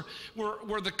things were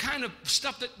the kind of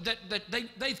stuff that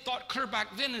they thought clear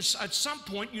back then. At some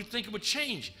point, you'd think it would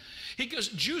change. He goes,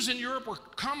 Jews in Europe were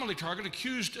commonly targeted,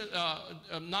 accused,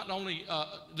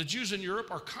 the Jews in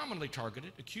Europe are commonly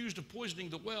targeted, accused of poisoning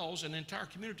the wells, and entire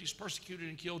communities persecuted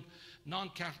and killed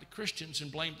non-Catholic Christians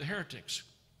and blamed the heretics.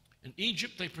 In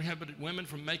Egypt, they prohibited women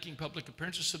from making public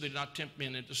appearances so they did not tempt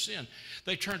men into sin.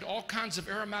 They turned to all kinds of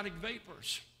aromatic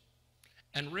vapors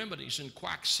and remedies and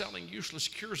quacks selling useless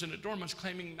cures and adornments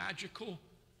claiming magical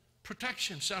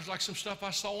protection. Sounds like some stuff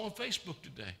I saw on Facebook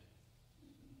today.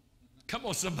 Come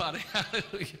on, somebody.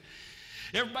 Hallelujah.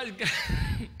 Everybody's got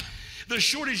the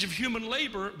shortage of human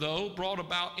labor, though, brought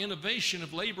about innovation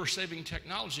of labor-saving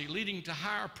technology, leading to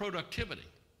higher productivity.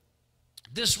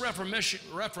 This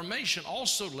Reformation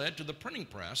also led to the printing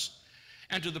press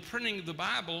and to the printing of the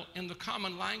Bible in the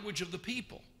common language of the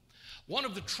people. One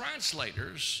of the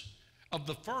translators of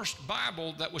the first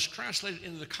Bible that was translated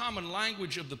into the common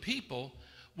language of the people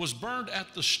was burned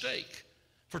at the stake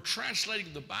for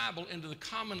translating the Bible into the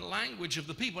common language of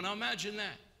the people. Now imagine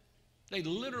that. They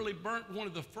literally burnt one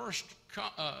of the first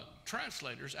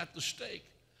translators at the stake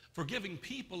for giving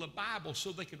people a Bible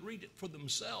so they could read it for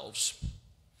themselves.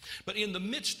 But in the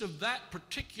midst of that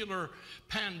particular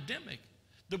pandemic,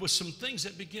 there was some things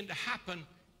that began to happen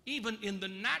even in the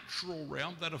natural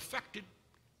realm that affected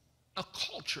a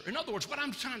culture. In other words, what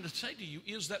I'm trying to say to you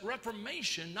is that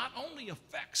Reformation not only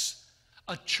affects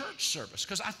a church service,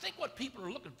 because I think what people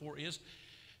are looking for is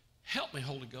help me,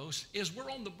 Holy Ghost, is we're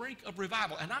on the brink of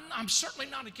revival. And I'm certainly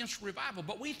not against revival,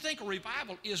 but we think a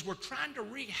revival is we're trying to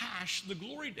rehash the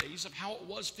glory days of how it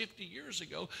was 50 years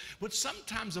ago. But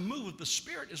sometimes a move of the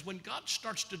Spirit is when God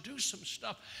starts to do some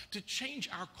stuff to change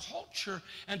our culture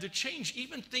and to change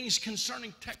even things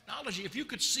concerning technology. If you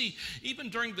could see, even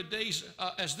during the days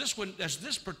as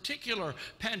this particular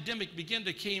pandemic began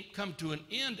to come to an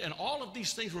end and all of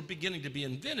these things were beginning to be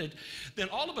invented, then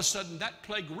all of a sudden that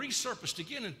plague resurfaced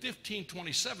again in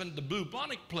 1527. The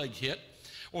bubonic plague hit,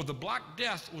 or the Black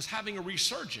Death was having a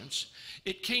resurgence.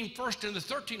 It came first in the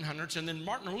 1300s, and then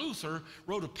Martin Luther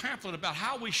wrote a pamphlet about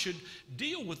how we should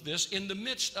deal with this in the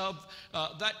midst of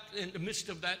that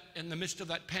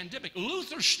pandemic.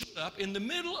 Luther stood up in the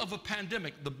middle of a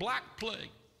pandemic, the Black Plague,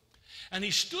 and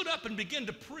he stood up and began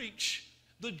to preach,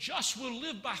 "The just will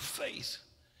live by faith."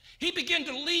 He began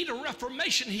to lead a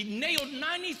reformation. He nailed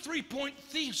 93-point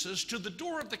thesis to the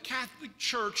door of the Catholic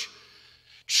Church,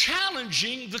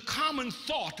 challenging the common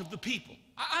thought of the people.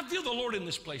 I feel the Lord in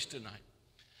this place tonight.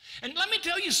 And let me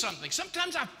tell you something.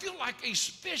 Sometimes I feel like a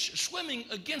fish swimming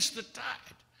against the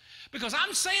tide, because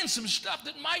I'm saying some stuff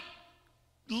that might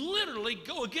literally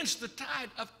go against the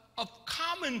tide of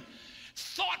common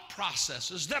thought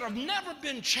processes that have never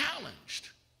been challenged,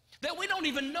 that we don't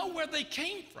even know where they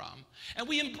came from. And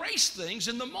we embrace things,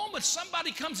 and the moment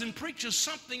somebody comes and preaches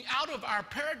something out of our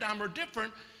paradigm or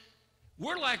different,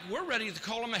 we're ready to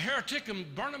call them a heretic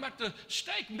and burn them at the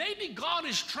stake. Maybe God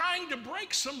is trying to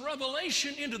break some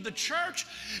revelation into the church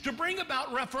to bring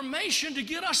about reformation, to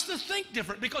get us to think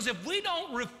different. Because if we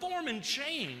don't reform and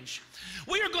change,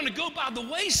 we are going to go by the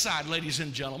wayside, ladies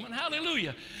and gentlemen.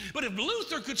 Hallelujah. But if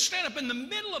Luther could stand up in the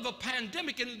middle of a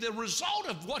pandemic, and the result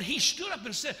of what he stood up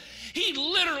and said, he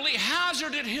literally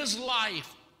hazarded his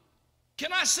life.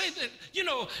 Can I say that,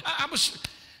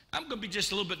 I'm going to be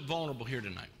just a little bit vulnerable here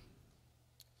tonight.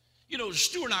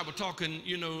 Stu and I were talking,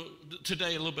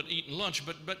 today a little bit eating lunch,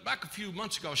 but back a few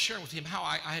months ago I was sharing with him how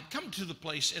I had come to the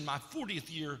place in my 40th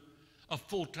year of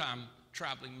full-time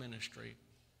traveling ministry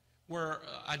where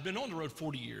I'd been on the road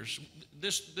 40 years.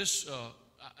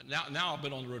 Now I've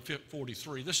been on the road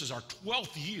 43. This is our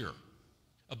 12th year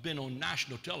of being on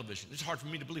national television. It's hard for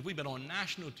me to believe we've been on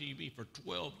national TV for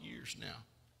 12 years now.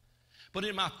 But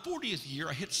in my 40th year,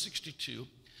 I hit 62.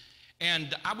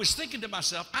 And I was thinking to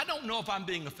myself, I don't know if I'm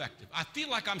being effective. I feel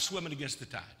like I'm swimming against the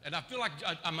tide. And I feel like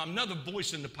I'm another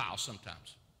voice in the pile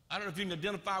sometimes. I don't know if you can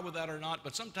identify with that or not,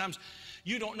 but sometimes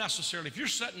you don't necessarily. If you're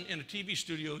sitting in a TV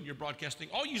studio and you're broadcasting,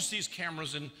 all you see is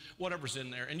cameras and whatever's in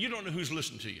there, and you don't know who's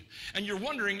listening to you. And you're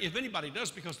wondering if anybody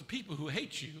does, because the people who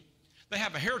hate you, they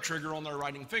have a hair trigger on their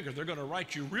writing finger. They're going to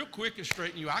write you real quick and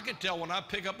straighten you. I can tell when I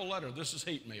pick up a letter, this is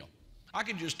hate mail. I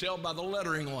can just tell by the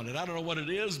lettering on it. I don't know what it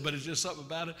is, but it's just something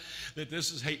about it that this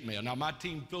is hate mail. Now, my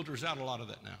team filters out a lot of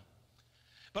that now.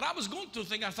 But I was going through a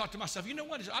thing. I thought to myself, you know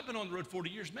what? I've been on the road 40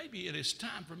 years. Maybe it is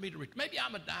time for me to retire. Maybe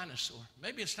I'm a dinosaur.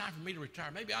 Maybe it's time for me to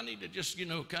retire. Maybe I need to just,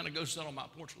 kind of go sit on my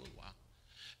porch a little while.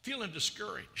 Feeling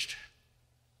discouraged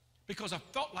because I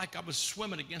felt like I was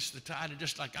swimming against the tide and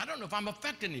just like, I don't know if I'm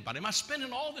affecting anybody. Am I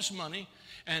spending all this money?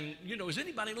 And, is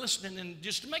anybody listening? And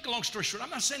just to make a long story short, I'm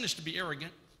not saying this to be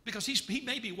arrogant, because he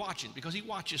may be watching, because he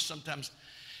watches sometimes.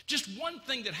 Just one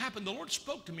thing that happened, the Lord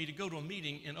spoke to me to go to a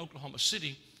meeting in Oklahoma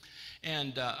City,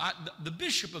 and the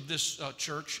bishop of this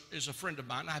church is a friend of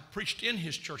mine. I've preached in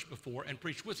his church before and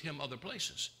preached with him other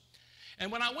places.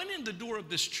 And when I went in the door of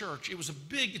this church,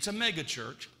 it's a mega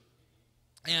church,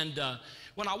 and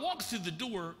when I walked through the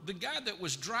door, the guy that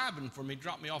was driving for me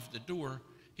dropped me off at the door.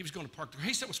 He was going to park there.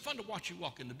 He said, it was fun to watch you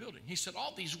walk in the building. He said,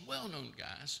 all these well-known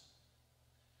guys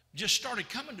just started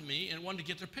coming to me and wanted to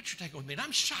get their picture taken with me. And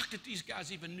I'm shocked that these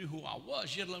guys even knew who I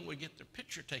was, yet alone would get their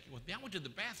picture taken with me. I went to the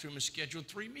bathroom and scheduled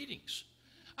 3 meetings.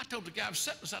 I told the guy I was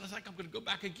sitting beside, I think I'm going to go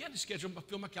back again and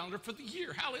fill my calendar for the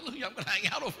year. Hallelujah, I'm going to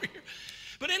hang out over here.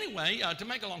 But anyway, to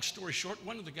make a long story short,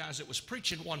 one of the guys that was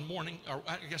preaching one morning, or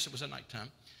I guess it was at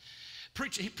nighttime,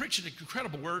 he preached an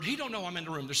incredible word. He don't know I'm in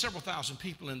the room. There's several thousand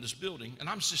people in this building, and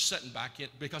I'm just sitting back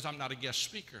because I'm not a guest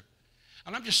speaker.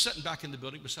 And I'm just sitting back in the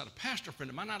building beside a pastor friend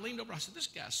of mine. I leaned over and I said, this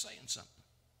guy's saying something.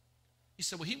 He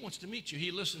said, well, he wants to meet you. He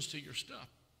listens to your stuff.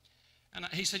 And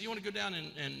he said, you want to go down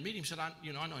and meet him? He said, I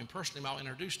know him personally. I'll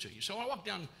introduce to you. So when I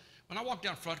walked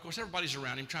down front, of course, everybody's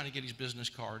around him trying to get his business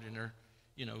card. And they're,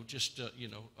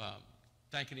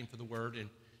 thanking him for the word. And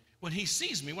when he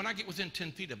sees me, when I get within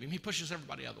 10 feet of him, he pushes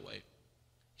everybody out of the way.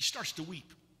 He starts to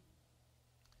weep.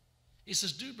 He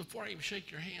says, dude, before I even shake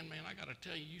your hand, man, I got to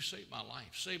tell you, you saved my life,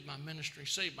 saved my ministry,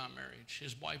 saved my marriage.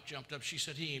 His wife jumped up. She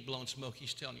said, he ain't blowing smoke.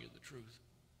 He's telling you the truth.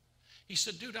 He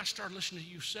said, dude, I started listening to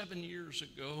you 7 years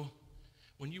ago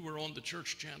when you were on the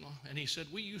church channel, and he said,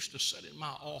 we used to sit in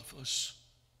my office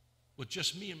with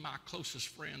just me and my closest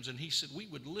friends, and he said, we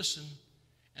would listen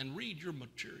and read your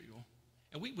material,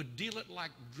 and we would deal it like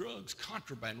drugs,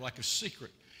 contraband, like a secret.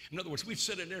 In other words, we'd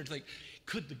sit in there and think,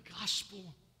 could the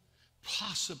gospel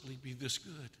possibly be this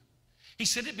good? He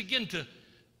said it began to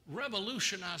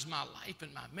revolutionize my life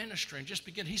and my ministry, and just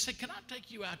begin. He said, can I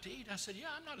take you out to eat? I said, yeah,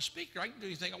 I'm not a speaker. I can do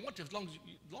anything I want to. As long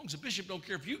as the bishop don't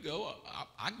care if you go,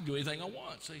 I can do anything I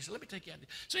want. So he said, let me take you out to eat.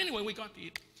 So anyway, we got to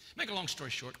eat. Make a long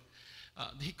story short,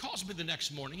 he calls me the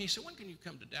next morning. He said, when can you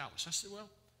come to Dallas? I said, well,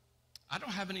 I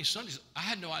don't have any Sundays. I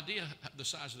had no idea the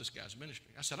size of this guy's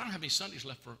ministry. I said, I don't have any Sundays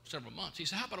left for several months. He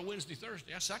said, how about a Wednesday,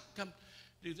 Thursday? I said, I can come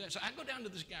do that. So I go down to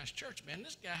this guy's church, man.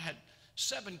 This guy had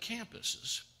 7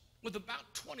 campuses with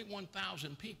about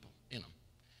 21,000 people in them.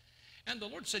 And the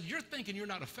Lord said, you're thinking you're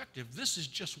not effective. This is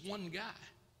just one guy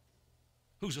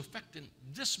who's affecting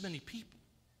this many people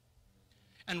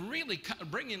and really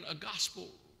bringing a gospel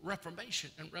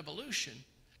reformation and revolution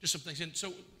to some things. And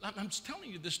so I'm telling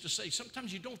you this to say,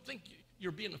 sometimes you don't think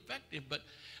you're being effective, but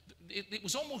it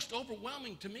was almost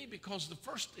overwhelming to me, because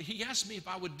he asked me if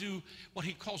I would do what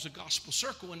he calls a gospel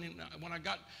circle. And when I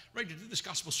got ready to do this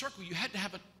gospel circle, you had to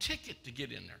have a ticket to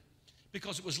get in there,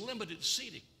 because it was limited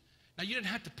seating. Now, you didn't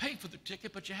have to pay for the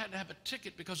ticket, but you had to have a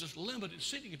ticket because it's limited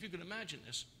seating, if you can imagine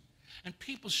this. And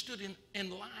people stood in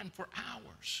line for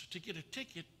hours to get a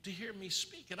ticket to hear me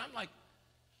speak. And I'm like,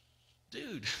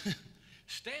 dude,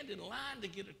 stand in line to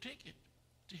get a ticket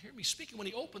to hear me speak. And when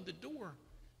he opened the door,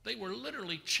 they were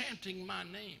literally chanting my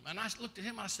name. And I looked at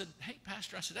him and I said, hey,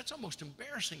 Pastor, I said, that's almost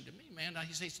embarrassing to me, man.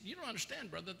 He said, you don't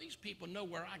understand, brother. These people know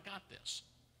where I got this.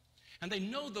 And they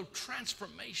know the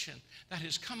transformation that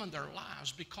has come in their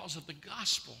lives because of the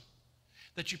gospel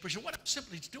that you preach. What I'm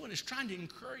simply doing is trying to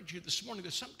encourage you this morning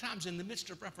that sometimes in the midst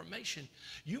of reformation,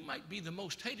 you might be the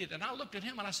most hated. And I looked at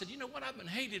him and I said, you know what? I've been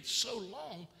hated so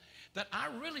long that I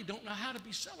really don't know how to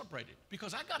be celebrated.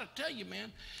 Because I got to tell you,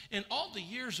 man, in all the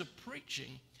years of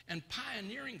preaching and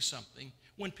pioneering something,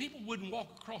 when people wouldn't walk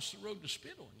across the road to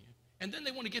spit on you, and then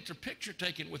they want to get their picture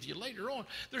taken with you later on,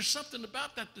 there's something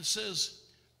about that says,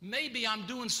 maybe I'm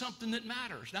doing something that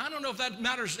matters. Now, I don't know if that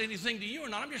matters anything to you or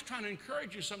not. I'm just trying to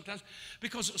encourage you sometimes,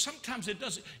 because sometimes it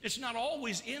doesn't. It's not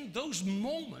always in those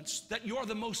moments that you're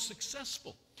the most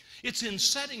successful. It's in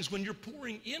settings when you're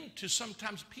pouring into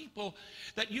sometimes people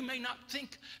that you may not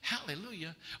think,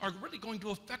 hallelujah, are really going to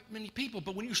affect many people.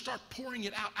 But when you start pouring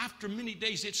it out after many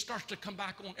days, it starts to come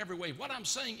back on every way. What I'm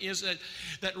saying is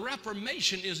that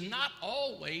Reformation is not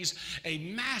always a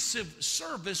massive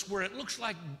service where it looks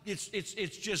like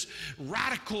it's just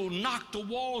radical, knock the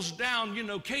walls down, you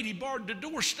know, Katie barred the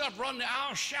door stuff, run the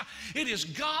aisle, shout. It is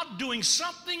God doing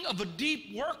something of a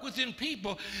deep work within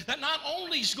people that not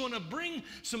only is going to bring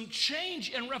some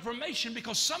change and reformation,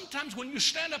 because sometimes when you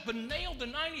stand up and nail the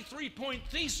 93-point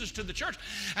thesis to the church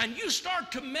and you start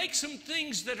to make some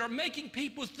things that are making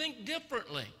people think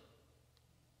differently.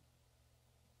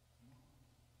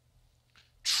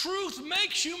 Truth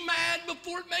makes you mad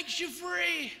before it makes you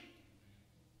free.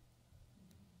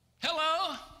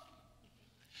 Hello?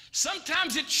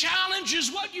 Sometimes it challenges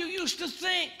what you used to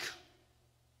think.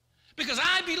 Because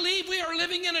I believe we are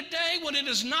living in a day when it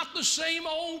is not the same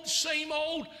old,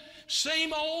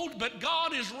 but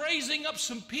God is raising up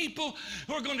some people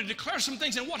who are going to declare some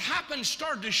things. And what happened,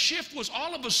 started to shift, was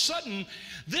all of a sudden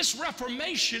this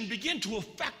Reformation began to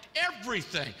affect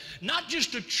everything. Not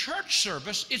just a church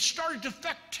service, it started to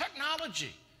affect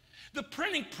technology. The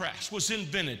printing press was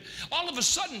invented. All of a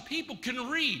sudden people can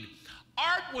read.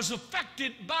 Art was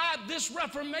affected by this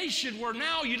Reformation, where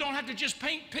now you don't have to just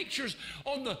paint pictures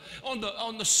on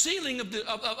the ceiling of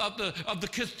the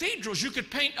cathedrals. You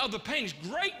could paint other paintings.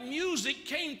 Great music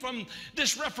came from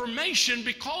this Reformation,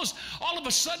 because all of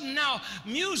a sudden now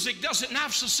music doesn't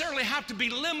necessarily have to be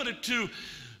limited to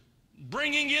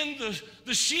bringing in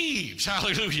the sheaves,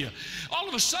 hallelujah. All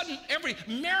of a sudden, every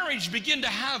marriage began to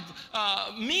have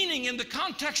meaning in the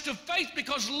context of faith,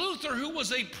 because Luther, who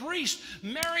was a priest,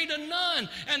 married a nun,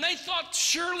 and they thought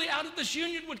surely out of this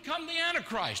union would come the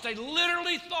Antichrist. They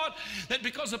literally thought that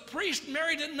because a priest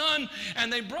married a nun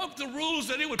and they broke the rules,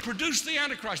 that it would produce the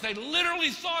Antichrist. They literally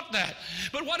thought that.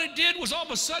 But what it did was all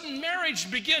of a sudden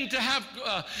marriage began to have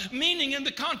meaning in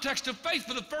the context of faith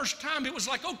for the first time. It was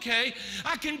like, okay,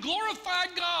 I can glorify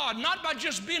God, not by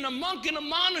just being a monk in a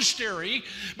monastery,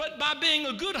 but by being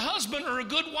a good husband or a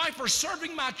good wife or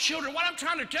serving my children. What I'm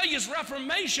trying to tell you is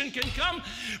Reformation can come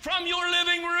from your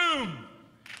living room.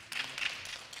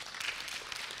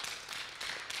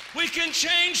 We can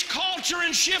change culture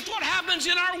and shift what happens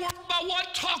in our world by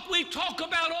what talk we talk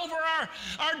about over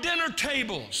our dinner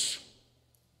tables.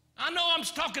 I know I'm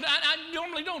talking, I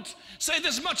normally don't say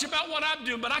this much about what I'm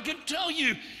doing, but I can tell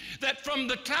you that from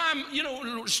the time,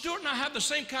 Stuart and I have the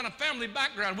same kind of family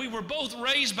background. We were both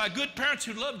raised by good parents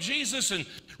who loved Jesus and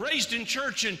raised in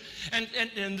church.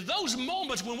 And those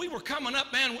moments when we were coming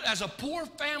up, man, as a poor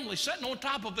family sitting on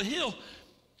top of a hill,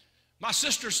 my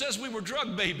sister says we were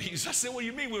drug babies. I said, what do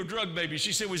you mean we were drug babies?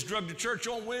 She said we was drugged to church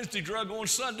on Wednesday, drug on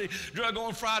Sunday, drug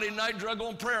on Friday night, drug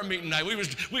on prayer meeting night. We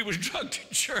was drugged to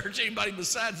church. Anybody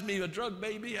besides me a drug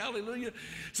baby? Hallelujah.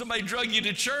 Somebody drug you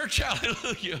to church?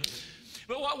 Hallelujah.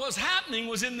 But what was happening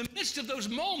was in the midst of those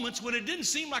moments when it didn't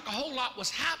seem like a whole lot was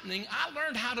happening, I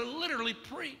learned how to literally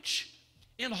preach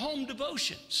in home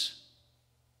devotions.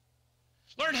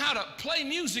 Learn how to play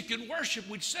music and worship.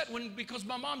 We'd sit because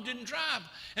my mom didn't drive,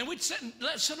 and we'd sit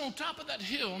on top of that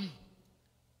hill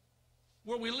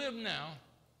where we live now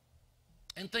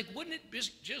and think, wouldn't it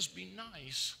just be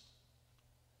nice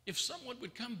if someone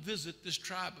would come visit this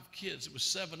tribe of kids? It was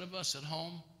 7 of us at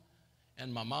home,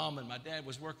 and my mom and my dad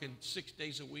was working 6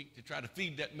 days a week to try to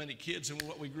feed that many kids and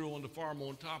what we grew on the farm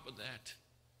on top of that.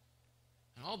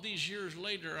 And all these years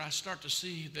later, I start to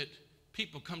see that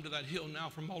people come to that hill now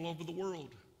from all over the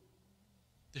world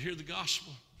to hear the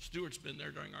gospel. Stuart's been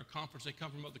there during our conference. They come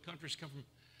from other countries, come from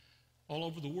all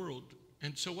over the world.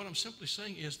 And so what I'm simply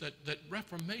saying is that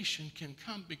reformation can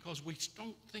come because we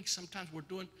don't think sometimes we're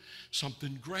doing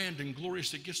something grand and glorious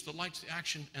that gets the lights, the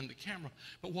action, and the camera.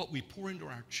 But what we pour into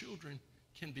our children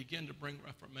can begin to bring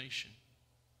reformation.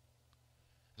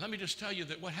 Let me just tell you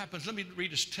that what happens, let me read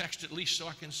his text at least so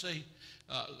I can say,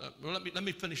 let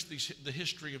me finish the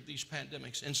history of these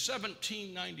pandemics. In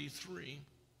 1793,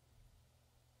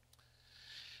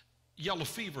 yellow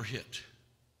fever hit.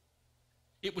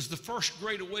 It was the first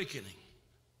Great Awakening.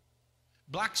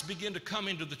 Blacks begin to come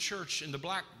into the church, in the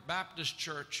Black Baptist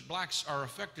Church. Blacks are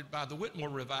affected by the Whitmore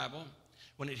revival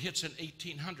when it hits in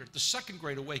 1800. The Second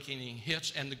Great Awakening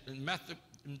hits, and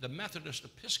the Methodist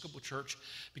Episcopal Church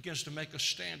begins to make a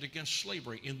stand against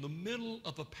slavery. In the middle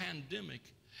of a pandemic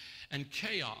and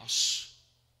chaos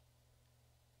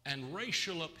and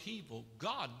racial upheaval,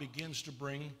 God begins to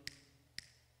bring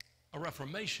a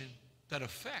reformation that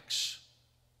affects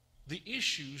the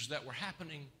issues that were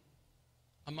happening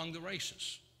among the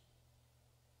races.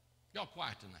 Y'all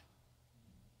quiet tonight.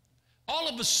 All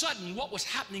of a sudden, what was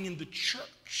happening in the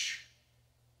church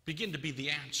began to be the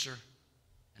answer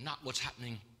and not what's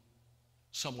happening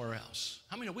somewhere else.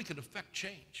 How many know we could affect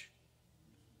change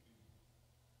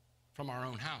from our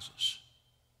own houses?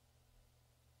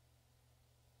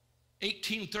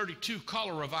 1832,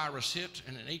 cholera virus hit,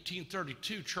 and in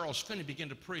 1832, Charles Finney began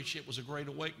to preach. It was a great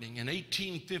awakening. In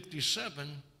 1857,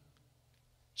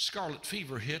 scarlet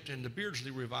fever hit, and the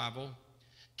Beardsley revival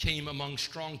came among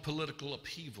strong political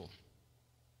upheaval.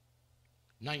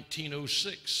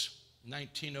 1906,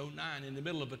 1909, in the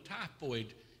middle of a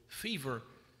typhoid fever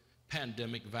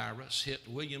pandemic virus hit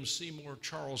William Seymour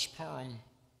Charles Parham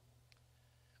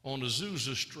on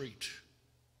Azusa Street.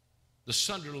 The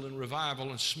Sunderland revival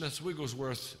and Smith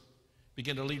Wigglesworth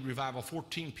began to lead revival.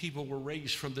 14 people were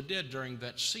raised from the dead during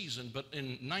that season. But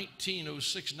in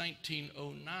 1906,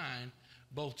 1909,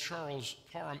 both Charles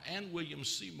Parham and William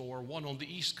Seymour, one on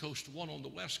the East Coast, one on the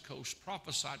West Coast,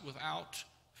 prophesied without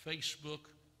Facebook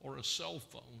or a cell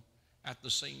phone at the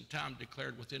same time,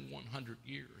 declared within 100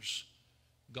 years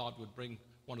God would bring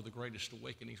one of the greatest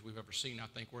awakenings we've ever seen. I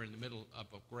think we're in the middle of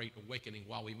a great awakening.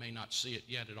 While we may not see it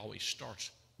yet, it always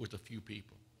starts with a few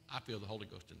people. I feel the Holy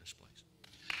Ghost in this place.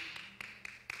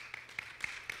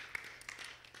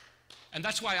 And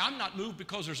that's why I'm not moved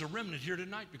because there's a remnant here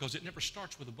tonight, because it never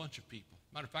starts with a bunch of people.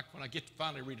 Matter of fact, when I get to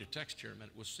finally read a text here in a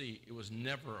minute, we'll see it was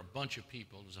never a bunch of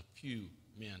people. It was a few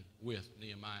men with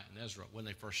Nehemiah and Ezra when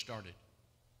they first started.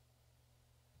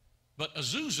 But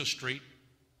Azusa Street,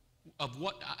 of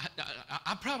what,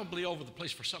 I'm probably over the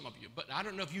place for some of you, but I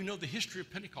don't know if you know the history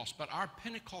of Pentecost, but our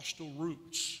Pentecostal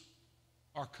roots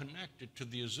are connected to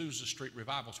the Azusa Street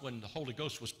revivals when the Holy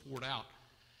Ghost was poured out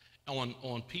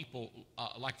on people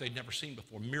like they'd never seen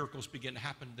before. Miracles began to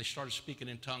happen. They started speaking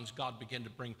in tongues. God began to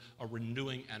bring a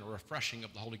renewing and a refreshing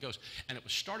of the Holy Ghost. And it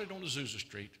was started on Azusa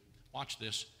Street, watch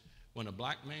this, when a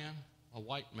black man, a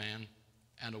white man,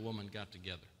 and a woman got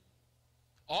together.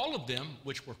 All of them,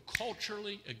 which were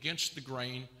culturally against the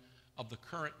grain of the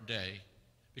current day,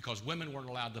 because women weren't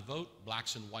allowed to vote,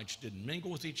 blacks and whites didn't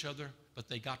mingle with each other, but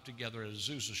they got together at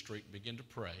Azusa Street and began to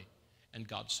pray. And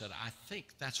God said, I think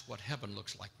that's what heaven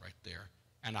looks like right there,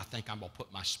 and I think I'm going to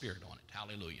put my spirit on it.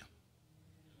 Hallelujah.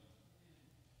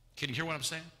 Can you hear what I'm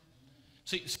saying?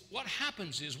 See, what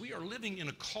happens is we are living in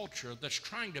a culture that's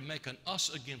trying to make an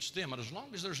us against them, and as long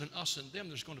as there's an us and them,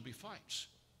 there's going to be fights.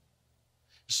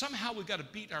 Somehow we've got to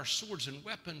beat our swords and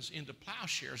weapons into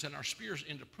plowshares and our spears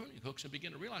into pruning hooks and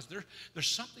begin to realize there's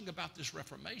something about this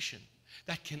Reformation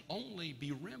that can only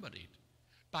be remedied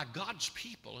by God's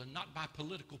people and not by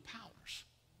political powers.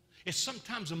 It's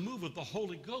sometimes a move of the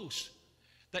Holy Ghost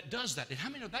that does that. And how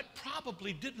many know that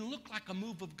probably didn't look like a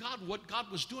move of God, what God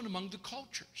was doing among the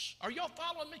cultures? Are y'all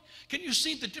following me? Can you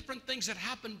see the different things that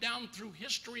happened down through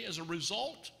history as a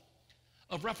result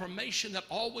of Reformation that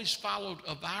always followed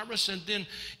a virus? And then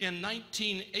in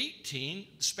 1918,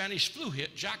 the Spanish flu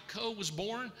hit. Jack Coe was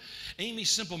born. Amy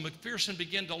Semple McPherson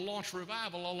began to launch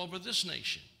revival all over this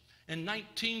nation. In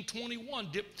 1921,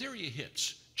 diphtheria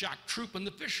hits. Jack Troop and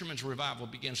the Fishermen's Revival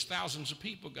begins. Thousands of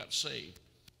people got saved.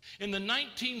 In the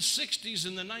 1960s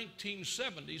and the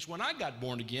 1970s, when I got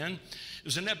born again, there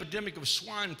was an epidemic of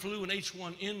swine flu and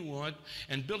H1N1,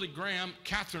 and Billy Graham,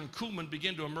 Catherine Kuhlman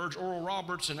began to emerge, Oral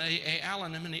Roberts and A.A.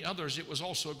 Allen and many others. It was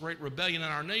also a great rebellion in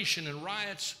our nation and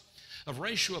riots of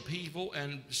racial upheaval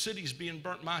and cities being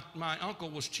burnt. My uncle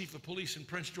was chief of police in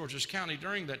Prince George's County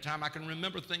during that time. I can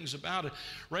remember things about it.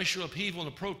 Racial upheaval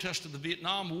and the protest of the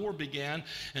Vietnam War began,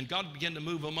 and God began to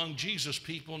move among Jesus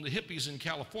people, and the hippies in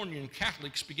California and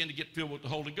Catholics began to get filled with the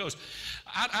Holy Ghost.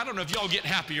 I don't know if y'all get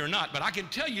happy or not, but I can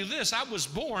tell you this. I was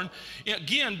born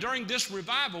again during this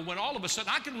revival when all of a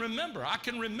sudden I can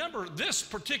remember this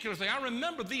particular thing. I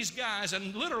remember these guys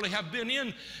and literally have been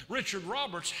in Richard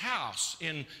Roberts' house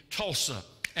in Tulsa.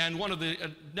 And one of the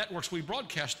networks we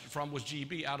broadcasted from was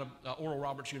GB out of Oral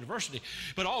Roberts University.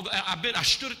 But I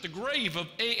stood at the grave of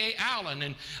A.A. Allen,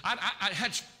 and I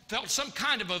had felt some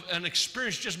kind of an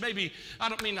experience, just maybe, I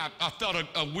don't mean I felt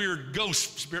a weird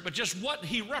ghost spirit, but just what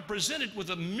he represented with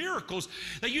the miracles.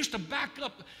 They used to back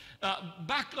up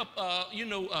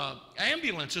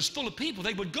ambulances full of people.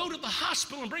 They would go to the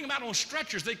hospital and bring them out on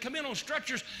stretchers. They'd come in on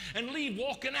stretchers and leave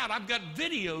walking out. I've got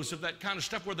videos of that kind of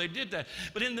stuff where they did that.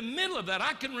 But in the middle of that,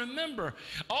 I can remember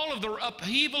all of the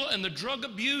upheaval and the drug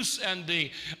abuse and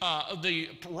the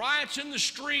riots in the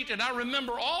street, and I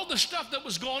remember all the stuff that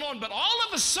was going on. But all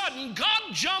of a sudden, God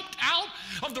jumped out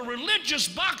of the religious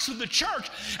box of the church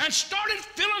and started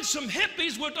filling some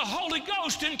hippies with the Holy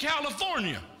Ghost in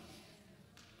California.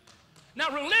 Now,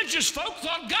 religious folk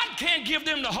thought God can't give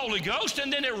them the Holy Ghost,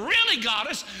 and then it really got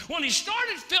us when he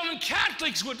started filling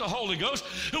Catholics with the Holy Ghost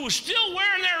who was still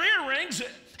wearing their earrings,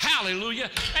 hallelujah,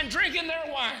 and drinking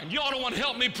their wine. Y'all don't want to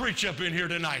help me preach up in here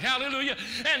tonight, hallelujah.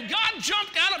 And God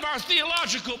jumped out of our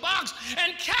theological box,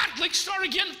 and Catholics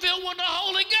started getting filled with the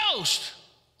Holy Ghost.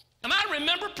 And I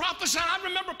remember prophesying. I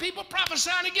remember people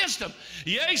prophesying against them.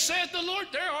 Yea, saith the Lord,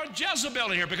 there are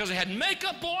Jezebel in here, because they had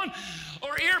makeup on,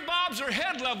 or earbobs, or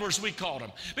head levelers, we called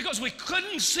them, because we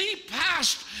couldn't see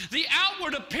past the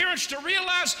outward appearance to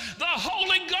realize the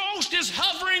Holy Ghost is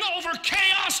hovering over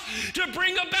chaos to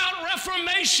bring about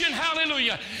reformation,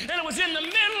 hallelujah. And it was in the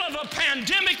middle of a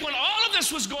pandemic when all of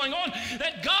this was going on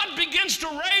that God begins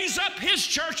to raise up his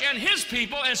church and his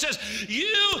people and says,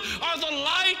 you are the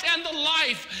light and the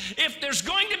life. If there's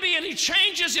going to be any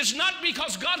changes, it's not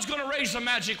because God's going to raise a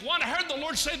magic wand. I heard the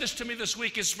Lord say this to me this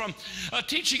week. It's from a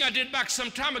teaching I did back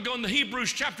some time ago in the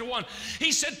Hebrews chapter 1.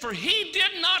 He said, for he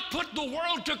did not put the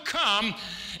world to come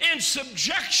in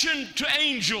subjection to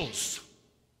angels.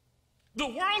 The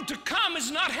world to come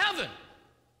is not heaven.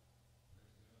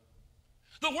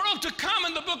 The world to come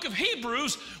in the book of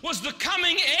Hebrews was the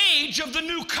coming age of the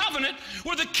new covenant,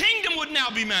 where the kingdom would now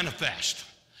be manifest.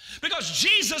 Because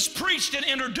Jesus preached and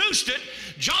introduced it,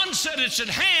 John said it's at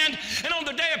hand, and on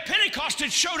the day of Pentecost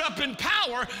it showed up in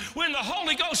power when the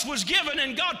Holy Ghost was given,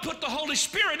 and God put the Holy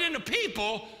Spirit into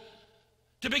people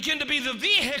to begin to be the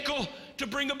vehicle to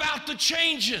bring about the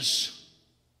changes.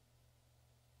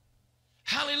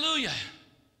 Hallelujah.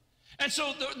 And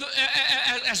so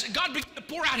as God began to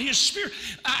pour out his Spirit,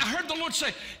 I heard the Lord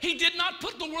say, he did not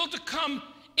put the world to come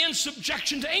in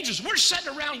subjection to angels. We're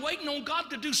sitting around waiting on God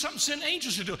to do something, send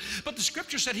angels to do it. But the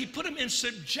scripture said he put them in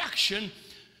subjection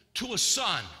to a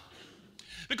son.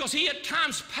 Because he at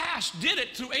times past did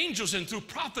it through angels and through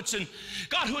prophets, and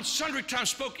God, who at sundry times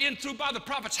spoke in through by the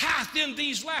prophets, hath in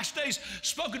these last days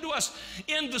spoken to us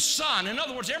in the Son. In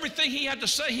other words, everything he had to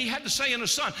say in the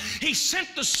Son. He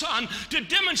sent the Son to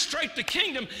demonstrate the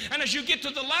kingdom. And as you get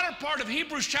to the latter part of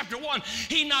Hebrews chapter 1,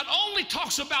 he not only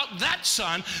talks about that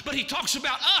Son, but he talks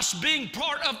about us being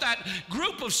part of that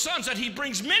group of sons, that he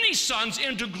brings many sons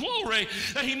into glory,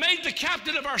 that he made the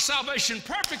captain of our salvation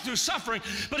perfect through suffering,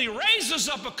 but he raises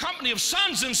up up a company of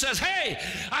sons and says, hey,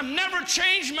 I've never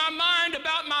changed my mind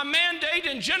about my mandate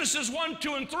in Genesis 1,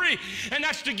 2, and 3, and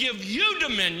that's to give you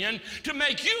dominion, to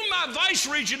make you my vice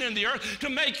regent in the earth, to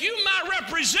make you my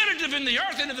representative in the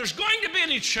earth, and if there's going to be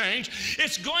any change,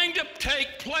 it's going to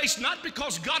take place not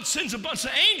because God sends a bunch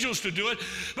of angels to do it,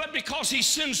 but because he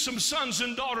sends some sons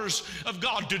and daughters of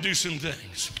God to do some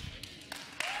things.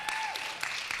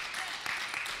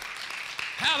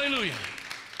 Hallelujah.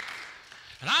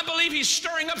 And I believe he's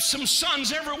stirring up some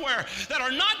sons everywhere that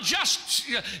are not just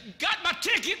got my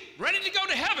ticket, ready to go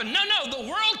to heaven. No, the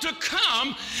world to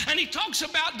come. And he talks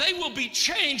about they will be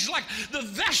changed like the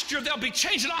vesture, they'll be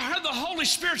changed. And I heard the Holy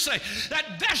Spirit say,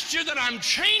 that vesture that I'm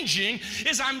changing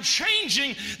is I'm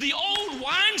changing the old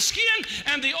wineskin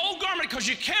and the old garment, because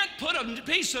you can't put a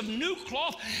piece of new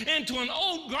cloth into an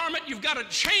old garment. You've got to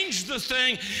change the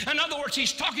thing. In other words,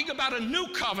 he's talking about a new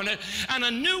covenant and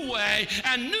a new way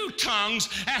and new tongues.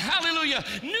 And hallelujah,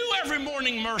 new every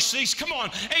morning mercies. Come on,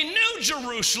 a new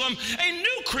Jerusalem, a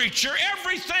new creature,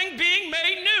 everything being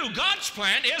made new. God's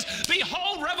plan is,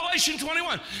 behold, Revelation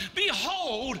 21.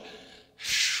 Behold,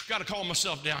 got to calm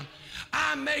myself down.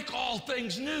 I make all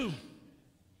things new.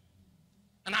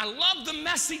 And I love the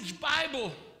Message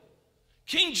Bible.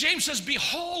 King James says,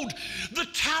 behold, the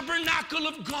tabernacle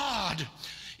of God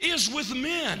is with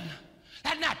men.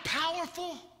 Isn't that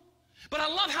powerful? But I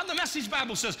love how the Message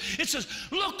Bible says, it says,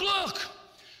 look,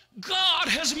 God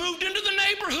has moved into the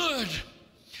neighborhood.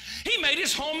 He made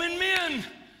his home in men.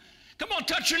 Come on,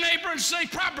 touch your neighbor and say,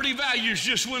 property values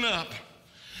just went up.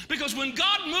 Because when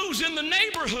God moves in the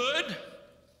neighborhood,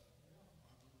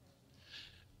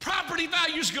 property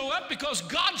values go up, because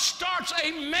God starts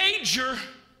a major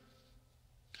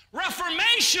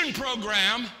reformation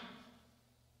program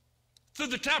through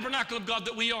the tabernacle of God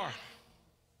that we are.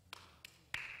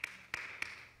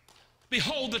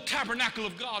 Behold, the tabernacle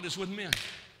of God is with men.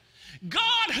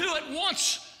 God, who at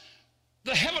once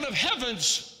the heaven of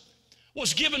heavens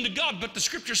was given to God, but the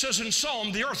scripture says in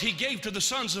Psalm, the earth he gave to the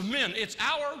sons of men. It's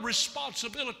our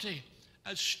responsibility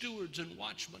as stewards and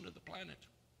watchmen of the planet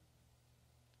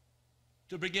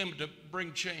to begin to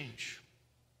bring change.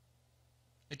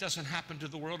 It doesn't happen to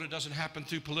the world. It doesn't happen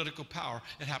through political power.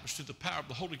 It happens through the power of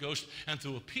the Holy Ghost and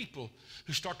through a people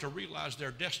who start to realize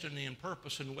their destiny and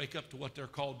purpose and wake up to what they're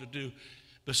called to do,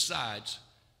 besides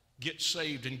get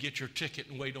saved and get your ticket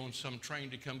and wait on some train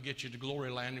to come get you to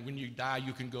glory land. And when you die,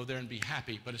 you can go there and be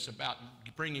happy. But it's about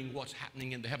bringing what's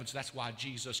happening in the heavens. That's why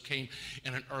Jesus came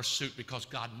in an earth suit, because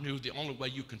God knew the only way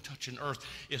you can touch an earth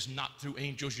is not through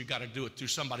angels. You got to do it through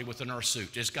somebody with an earth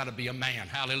suit. It's got to be a man.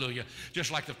 Hallelujah.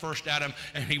 Just like the first Adam,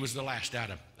 and he was the last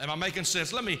Adam. Am I making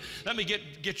sense? Let me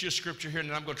get you a scripture here, and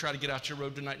then I'm going to try to get out your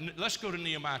road tonight. Let's go to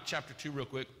Nehemiah chapter 2 real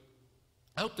quick.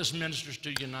 I hope this ministers to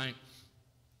you tonight.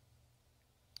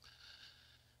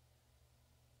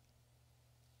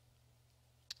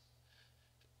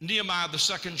 Nehemiah, the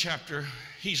 2nd chapter,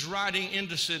 he's riding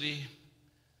into the city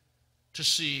to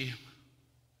see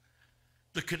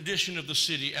the condition of the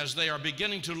city as they are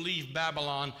beginning to leave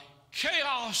Babylon.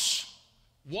 Chaos,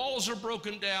 walls are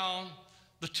broken down,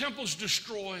 the temple's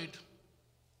destroyed,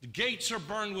 the gates are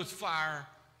burned with fire.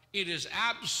 It is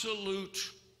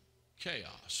absolute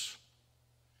chaos.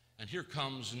 And here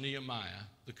comes Nehemiah,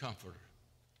 the comforter,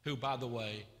 who, by the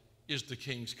way, is the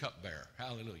king's cupbearer.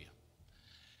 Hallelujah.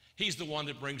 He's the one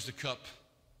that brings the cup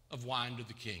of wine to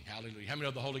the king. Hallelujah. How many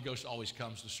know the Holy Ghost always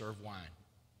comes to serve wine?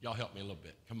 Y'all help me a little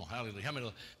bit. Come on, hallelujah. How many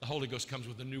know the Holy Ghost comes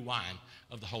with the new wine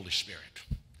of the Holy Spirit?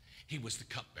 He was the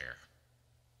cupbearer.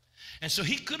 And so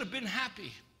he could have been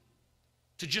happy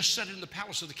to just sit in the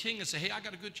palace of the king and say, hey, I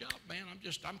got a good job, man.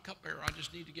 I'm cupbearer. I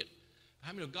just need to get.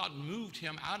 How many know God moved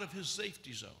him out of his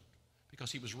safety zone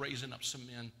because he was raising up some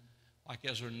men like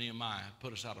Ezra and Nehemiah,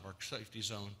 put us out of our safety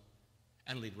zone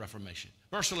and lead reformation.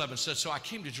 Verse 11 says, so I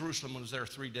came to Jerusalem and was there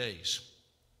 3 days.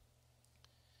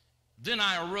 Then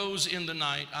I arose in the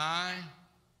night, I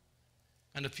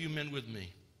and a few men with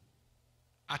me.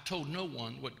 I told no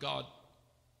one what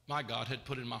my God had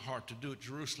put in my heart to do at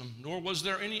Jerusalem, nor was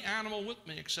there any animal with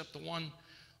me except the one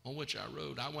on which I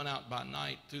rode. I went out by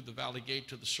night through the valley gate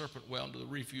to the serpent well and to the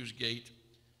refuse gate,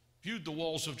 viewed the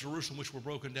walls of Jerusalem which were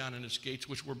broken down and its gates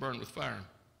which were burned with fire.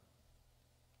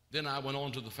 Then I went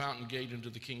on to the fountain gate into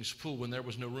the king's pool when there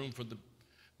was no room for the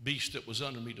beast that was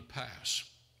under me to pass.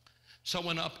 So I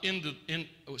went up in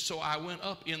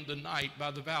the night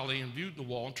by the valley and viewed the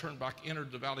wall and turned back,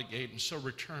 entered the valley gate, and so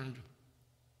returned.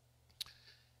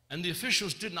 And the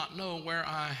officials did not know where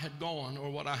I had gone or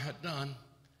what I had done.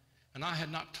 And I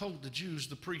had not told the Jews,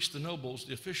 the priests, the nobles,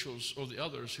 the officials, or the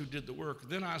others who did the work.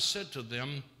 Then I said to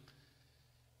them,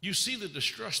 you see the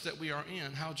distress that we are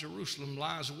in, how Jerusalem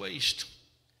lies waste,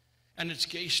 and its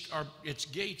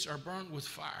gates are burned with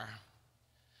fire.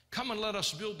 Come and let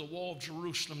us build the wall of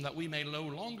Jerusalem, that we may no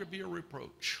longer be a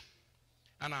reproach.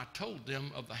 And I told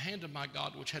them of the hand of my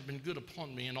God, which had been good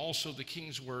upon me, and also the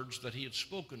king's words that he had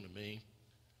spoken to me.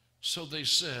 So they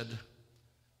said,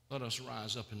 let us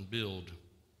rise up and build.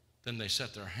 Then they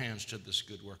set their hands to this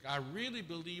good work. I really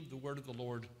believe the word of the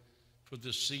Lord for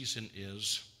this season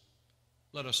is,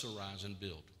 let us arise and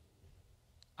build.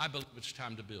 I believe it's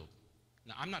time to build.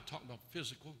 Now, I'm not talking about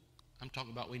physical. I'm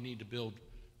talking about we need to build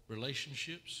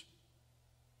relationships.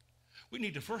 We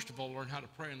need to, first of all, learn how to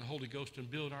pray in the Holy Ghost and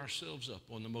build ourselves up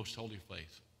on the most holy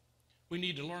faith. We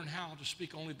need to learn how to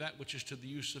speak only that which is to the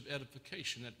use of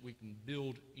edification, that we can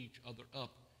build each other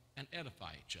up and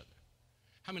edify each other.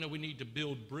 How many know we need to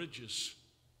build bridges?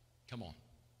 Come on.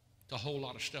 It's a whole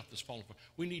lot of stuff that's fallen apart.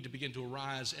 We need to begin to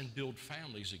arise and build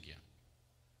families again.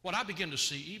 What I begin to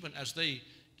see, even as they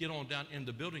get on down in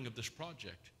the building of this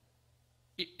project,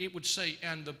 it would say,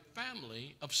 and the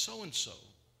family of so-and-so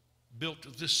built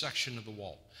this section of the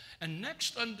wall. And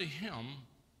next unto him,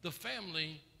 the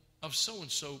family of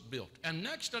so-and-so built. And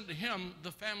next unto him,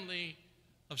 the family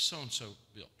of so-and-so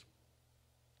built.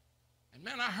 And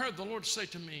man, I heard the Lord say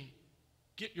to me,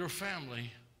 get your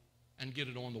family and get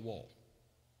it on the wall.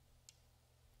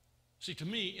 See, to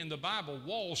me, in the Bible,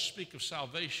 walls speak of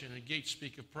salvation and gates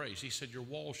speak of praise. He said, your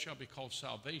walls shall be called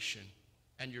salvation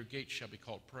and your gates shall be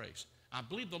called praise. I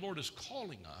believe the Lord is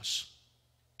calling us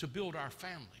to build our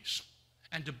families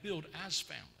and to build as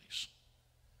families.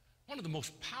 One of the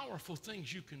most powerful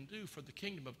things you can do for the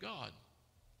kingdom of God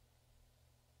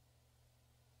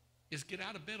is get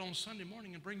out of bed on Sunday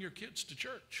morning and bring your kids to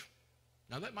church.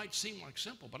 Now, that might seem like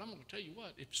simple, but I'm going to tell you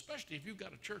what, especially if you've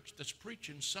got a church that's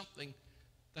preaching something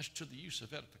that's to the use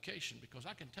of edification, because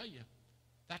I can tell you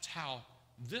that's how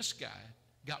this guy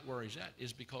got where he's at,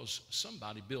 is because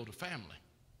somebody built a family.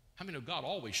 How many know God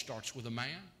always starts with a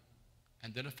man,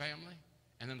 and then a family,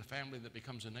 and then a family that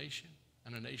becomes a nation,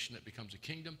 and a nation that becomes a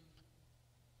kingdom?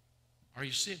 Are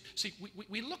you seeing? See,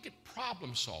 we look at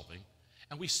problem solving,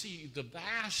 and we see the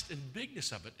vast and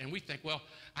bigness of it, and we think, well,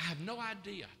 I have no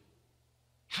idea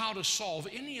how to solve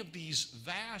any of these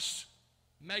vast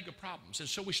mega problems. And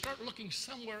so we start looking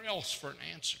somewhere else for an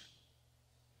answer.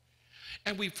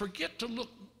 And we forget to look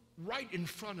right in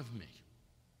front of me.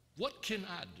 What can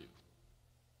I do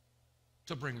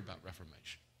to bring about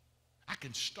reformation? I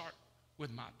can start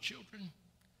with my children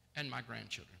and my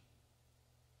grandchildren.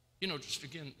 You know, just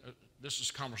again, this is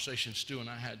a conversation Stu and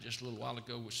I had just a little while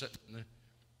ago. We're sitting there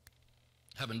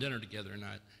having dinner together, and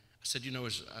I said, you know,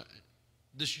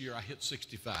 this year I hit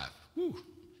 65. Whew.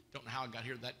 Don't know how I got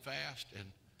here that fast.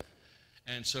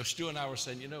 And so Stu and I were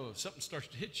saying, you know, if something starts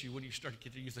to hit you when you start to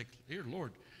get there, you think, dear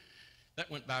Lord,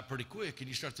 that went by pretty quick. And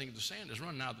you start thinking the sand is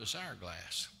running out of this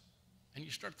hourglass. And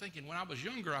you start thinking, when I was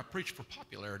younger, I preached for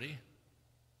popularity,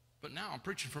 but now I'm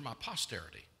preaching for my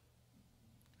posterity.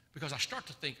 Because I start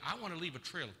to think, I want to leave a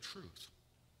trail of truth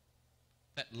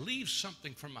that leaves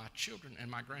something for my children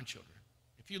and my grandchildren.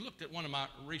 If you looked at one of my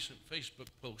recent Facebook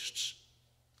posts,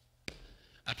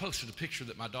 I posted a picture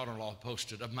that my daughter-in-law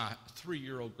posted of my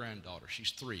 3-year-old granddaughter.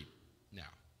 She's 3 now.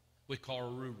 We call her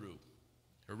Ruru.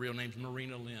 Her real name's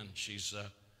Marina Lynn. She's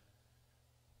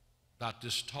about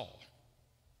this tall.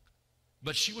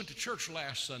 But she went to church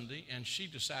last Sunday, and she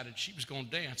decided she was going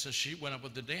to dance, and she went up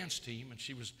with the dance team, and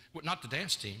she was, well, not the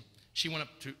dance team, she went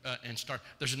up to and started.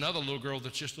 There's another little girl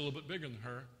that's just a little bit bigger than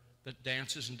her that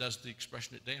dances and does the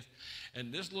expressionate dance.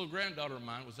 And this little granddaughter of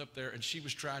mine was up there, and she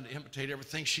was trying to imitate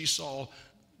everything she saw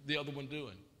the other one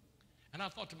doing. And I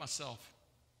thought to myself,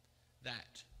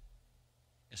 that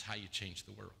is how you change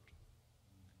the world,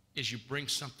 is you bring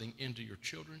something into your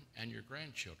children and your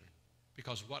grandchildren.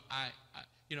 Because what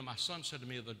you know, my son said to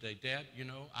me the other day, Dad, you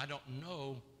know, I don't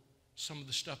know some of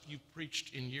the stuff you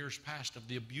preached in years past of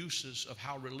the abuses of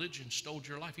how religion stole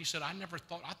your life. He said, I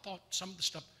thought some of the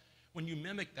stuff, when you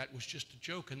mimicked that, was just a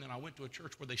joke. And then I went to a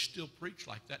church where they still preach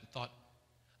like that and thought,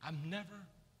 I've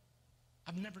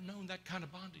never known that kind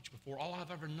of bondage before. All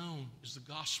I've ever known is the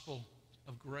gospel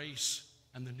of grace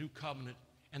and the new covenant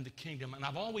and the kingdom. And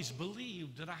I've always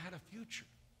believed that I had a future.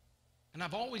 And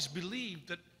I've always believed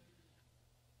that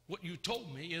what you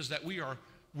told me is that we are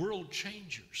world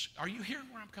changers. Are you hearing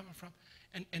where I'm coming from?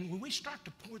 And when we start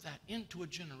to pour that into a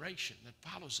generation that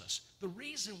follows us, the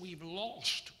reason we've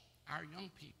lost our young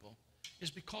people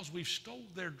is because we've stole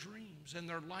their dreams and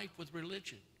their life with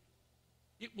religion.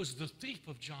 It was the thief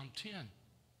of John 10.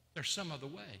 There's some other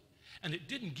way. And it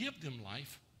didn't give them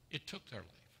life, it took their life.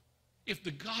 If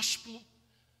the gospel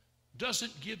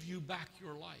doesn't give you back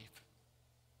your life,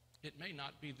 it may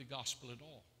not be the gospel at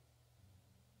all.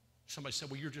 Somebody said,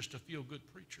 well, you're just a feel-good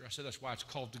preacher. I said, that's why it's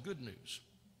called the good news.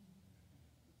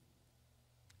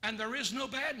 And there is no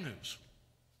bad news.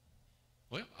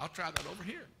 Well, I'll try that over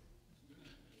here.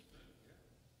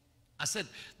 I said,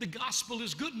 the gospel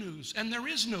is good news, and there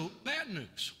is no bad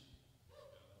news.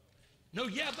 No,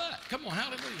 yeah, but. Come on,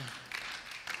 hallelujah.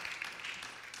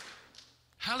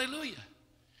 Hallelujah.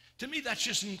 To me, that's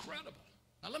just incredible.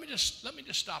 Now, let me just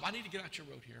stop. I need to get out your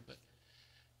road here, but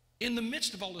in the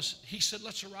midst of all this, he said,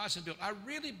 let's arise and build. I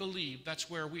really believe that's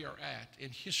where we are at in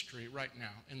history right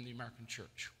now in the American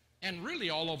church, and really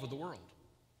all over the world.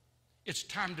 It's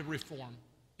time to reform.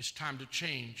 It's time to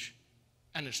change,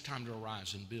 and it's time to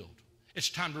arise and build. It's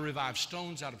time to revive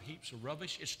stones out of heaps of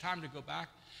rubbish. It's time to go back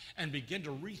and begin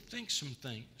to rethink some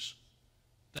things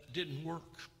that didn't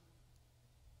work,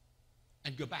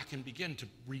 and go back and begin to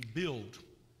rebuild,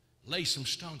 lay some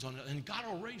stones on it. And God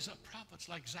will raise up prophets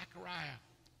like Zechariah,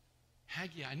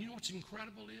 Haggai. And you know what's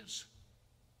incredible is?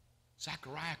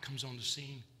 Zechariah comes on the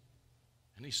scene,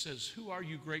 and he says, who are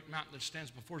you, great mountain that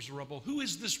stands before Zerubbabel? Who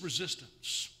is this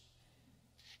resistance?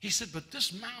 He said, but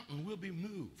this mountain will be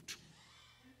moved,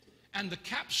 and the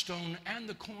capstone and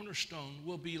the cornerstone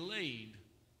will be laid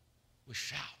with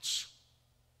shouts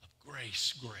of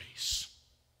grace, grace.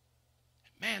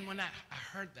 Man, when I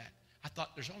heard that, I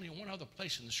thought there's only one other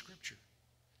place in the scripture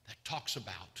that talks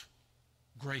about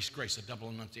grace, grace, a double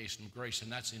enunciation of grace,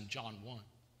 and that's in John 1,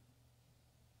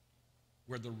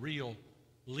 where the real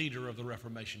leader of the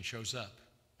Reformation shows up,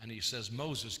 and he says,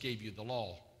 Moses gave you the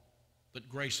law, but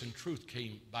grace and truth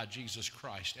came by Jesus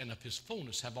Christ, and of his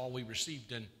fullness have all we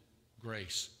received in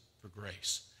grace for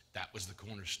grace. That was the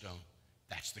cornerstone.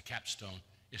 That's the capstone.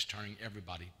 It's turning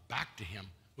everybody back to him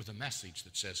with a message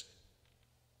that says,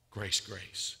 grace,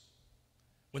 grace.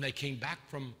 When they came back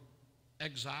from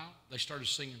exile, they started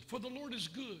singing, for the Lord is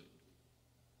good,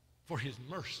 for his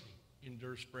mercy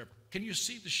endures forever. Can you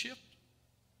see the shift?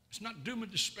 It's not doom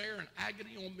and despair and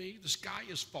agony on me. The sky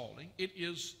is falling. It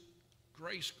is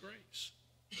grace, grace.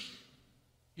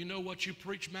 You know what you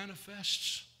preach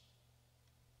manifests?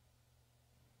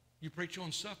 You preach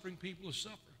on suffering, people will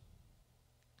suffer.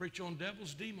 Preach on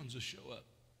devils, demons will show up.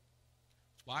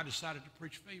 That's why I decided to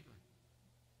preach favor,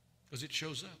 because it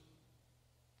shows up.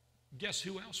 Guess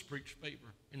who else preached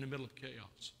favor in the middle of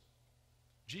chaos?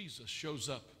 Jesus shows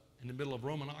up in the middle of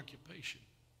Roman occupation,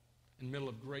 in the middle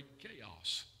of great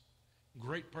chaos,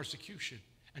 great persecution.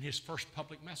 And his first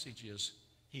public message is,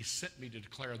 he sent me to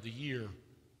declare the year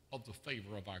of the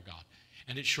favor of our God.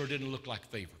 And it sure didn't look like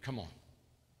favor. Come on.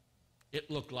 It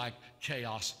looked like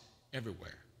chaos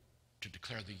everywhere to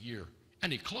declare the year.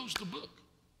 And he closed the book.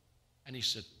 And he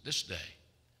said, this day,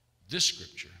 this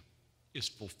scripture is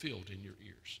fulfilled in your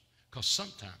ears. Because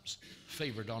sometimes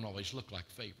favor don't always look like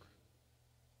favor.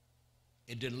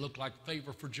 It didn't look like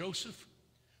favor for Joseph.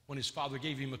 When his father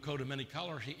gave him a coat of many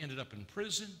colors, he ended up in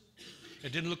prison.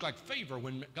 It didn't look like favor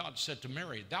when God said to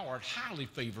Mary, thou art highly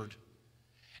favored.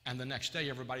 And the next day,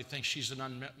 everybody thinks she's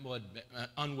an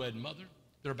unwed mother.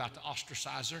 They're about to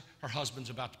ostracize her. Her husband's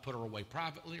about to put her away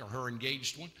privately, or her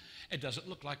engaged one. It doesn't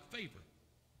look like favor.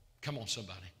 Come on,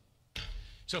 somebody.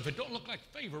 So if it don't look like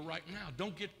favor right now,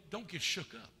 don't get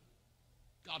shook up.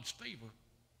 God's favor,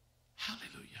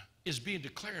 hallelujah, is being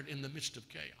declared in the midst of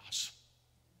chaos.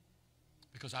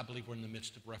 Because I believe we're in the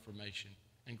midst of reformation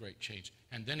and great change.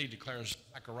 And then he declares,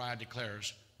 Zechariah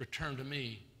declares, return to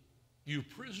me, you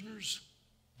prisoners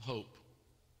of hope.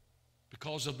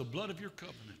 Because of the blood of your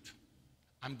covenant,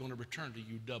 I'm going to return to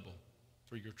you double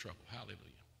for your trouble. Hallelujah.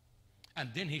 And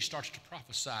then he starts to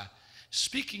prophesy,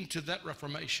 speaking to that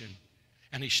reformation.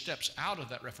 And he steps out of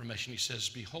that reformation. He says,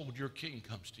 behold, your king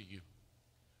comes to you,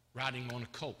 riding on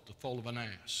a colt, the foal of an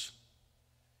ass.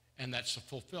 And that's the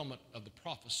fulfillment of the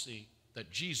prophecy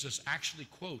that Jesus actually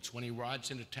quotes when he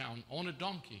rides into town on a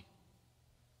donkey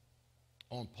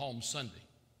on Palm Sunday.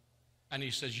 And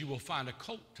he says, you will find a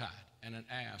colt tied and an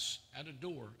ass at a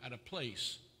door, at a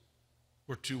place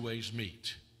where two ways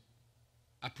meet.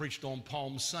 I preached on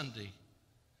Palm Sunday.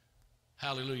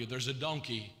 Hallelujah. There's a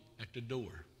donkey at the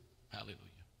door. Hallelujah.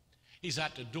 He's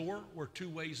at the door where two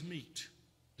ways meet,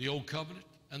 the old covenant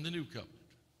and the new covenant.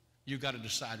 You've got to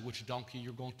decide which donkey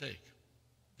you're going to take.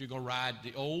 If you're going to ride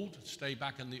the old, stay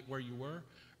back in where you were,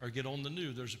 or get on the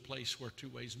new, there's a place where two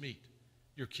ways meet.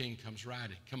 Your king comes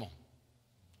riding. Come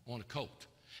on a colt.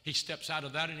 He steps out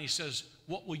of that and he says,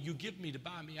 what will you give me to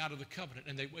buy me out of the covenant?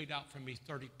 And they weighed out from me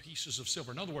 30 pieces of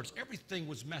silver. In other words, everything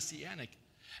was messianic,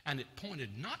 and it pointed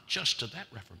not just to that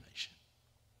reformation,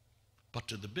 but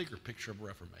to the bigger picture of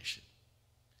reformation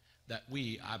that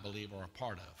we, I believe, are a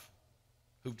part of,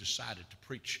 who've decided to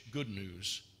preach good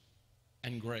news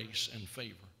and grace and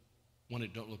favor when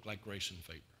it don't look like grace and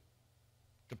favor.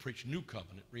 to preach new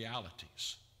covenant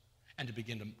realities and to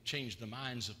begin to change the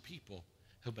minds of people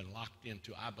who've been locked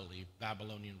into, I believe,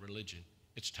 Babylonian religion.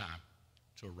 It's time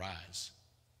to arise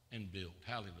and build.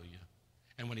 Hallelujah.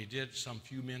 And when he did, some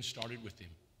few men started with him,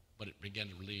 but it began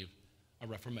to relieve a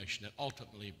reformation that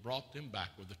ultimately brought them back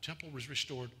where the temple was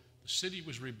restored, the city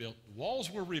was rebuilt, the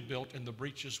walls were rebuilt, and the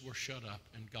breaches were shut up,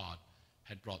 and God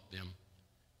had brought them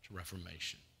to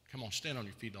reformation. Come on, stand on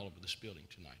your feet all over this building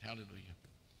tonight. Hallelujah.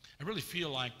 I really feel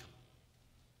like,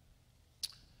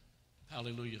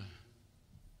 hallelujah,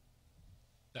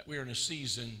 that we're in a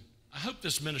season. I hope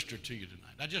this ministered to you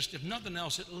tonight. I just, if nothing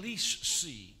else, at least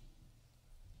see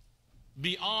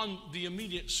beyond the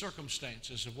immediate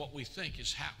circumstances of what we think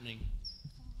is happening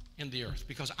in the earth.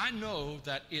 Because I know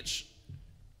that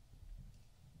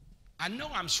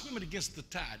I'm swimming against the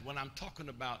tide when I'm talking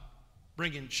about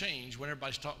bringing change, when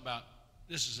everybody's talking about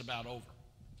this is about over.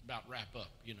 It's about wrap up.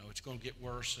 You know, it's going to get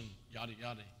worse and yada,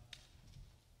 yada.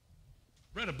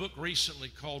 Read a book recently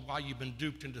called Why You've Been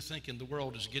Duped into Thinking the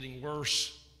World is Getting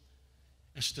Worse.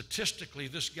 And statistically,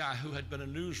 this guy who had been a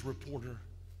news reporter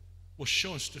was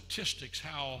showing statistics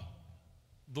how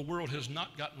the world has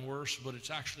not gotten worse, but it's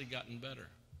actually gotten better.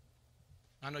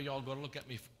 I know y'all are going to look at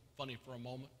me funny for a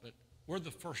moment, but we're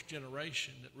the first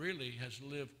generation that really has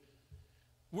lived.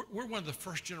 We're one of the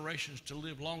first generations to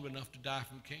live long enough to die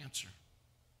from cancer.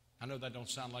 I know that don't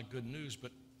sound like good news,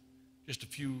 but just a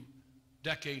few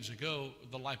decades ago,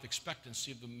 the life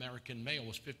expectancy of the American male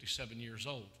was 57 years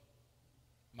old.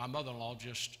 My mother-in-law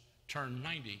just turned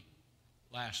 90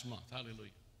 last month. Hallelujah.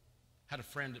 Had a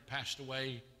friend that passed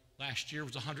away last year,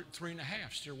 was 103 and a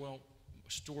half, still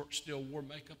wore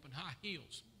makeup and high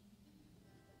heels.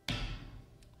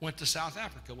 Went to South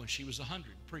Africa when she was 100,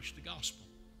 preached the gospel.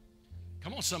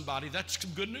 Come on, somebody, that's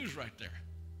some good news right there.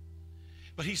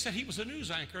 But he said he was a news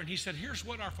anchor, and he said, here's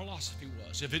what our philosophy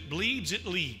was. If it bleeds, it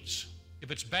leads. If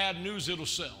it's bad news, it'll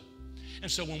sell. And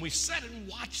so when we sat and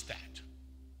watched that,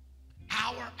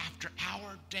 hour after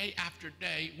hour, day after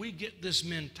day, we get this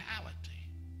mentality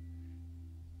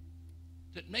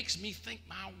that makes me think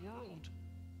my world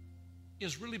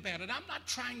is really bad. And I'm not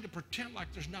trying to pretend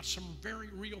like there's not some very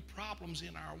real problems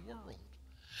in our world.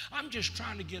 I'm just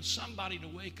trying to get somebody to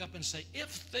wake up and say, if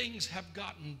things have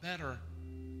gotten better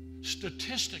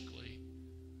statistically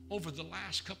over the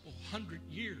last couple hundred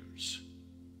years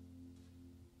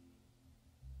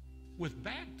with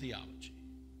bad theology,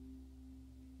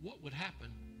 what would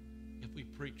happen if we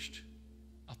preached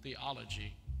a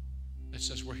theology that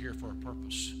says we're here for a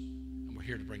purpose and we're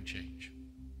here to bring change?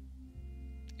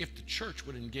 If the church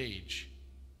would engage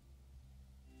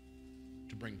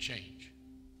to bring change,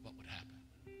 what would happen?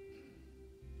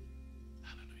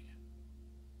 Hallelujah.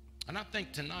 And I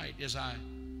think tonight, as I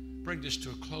bring this to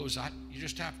a close, you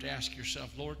just have to ask yourself,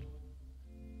 Lord,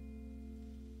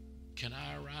 can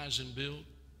I arise and build?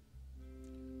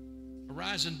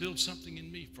 Arise and build something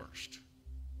in me first.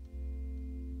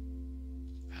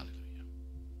 Hallelujah.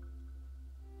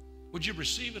 Would you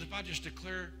receive it if I just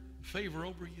declare favor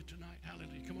over you tonight?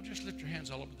 Hallelujah. Come on, just lift your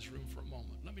hands all over this room for a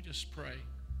moment. Let me just pray.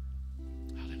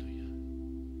 Hallelujah.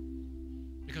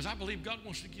 Because I believe God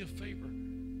wants to give favor.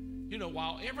 You know,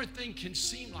 while everything can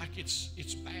seem like it's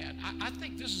bad, I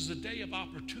think this is a day of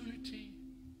opportunity.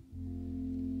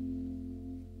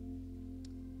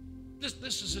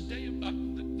 This is a day of,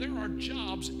 there are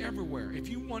jobs everywhere. If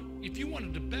you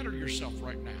wanted to better yourself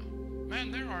right now,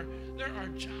 man, there are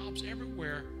jobs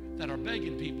everywhere that are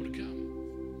begging people to come.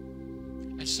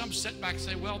 And some sit back and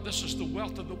say, well, this is the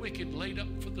wealth of the wicked laid up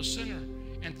for the sinner,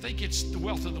 and think it's the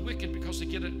wealth of the wicked because they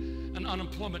get an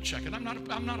unemployment check. And I'm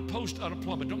not opposed to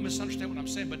unemployment. Don't misunderstand what I'm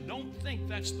saying, but don't think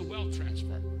that's the wealth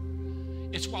transfer.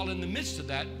 It's while in the midst of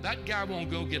that guy won't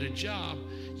go get a job.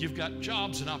 You've got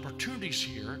jobs and opportunities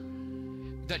here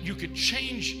that you could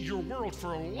change your world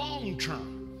for a long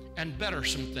term and better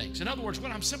some things. In other words,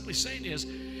 what I'm simply saying is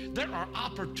there are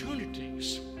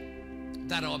opportunities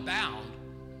that abound,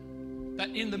 that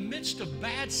in the midst of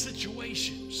bad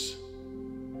situations,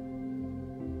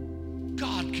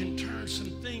 God can turn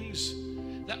some things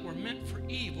that were meant for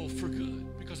evil for good,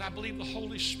 because I believe the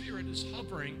Holy Spirit is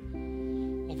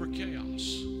hovering over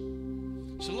chaos.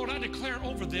 So Lord, I declare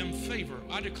over them favor.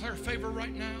 I declare favor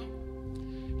right now.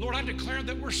 Lord, I declare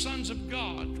that we're sons of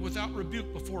God without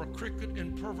rebuke before a crooked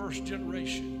and perverse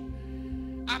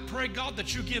generation. I pray, God,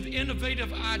 that you give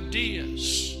innovative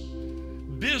ideas,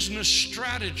 business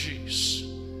strategies.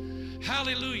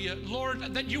 Hallelujah.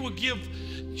 Lord, that you will give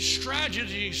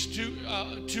strategies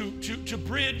to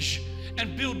bridge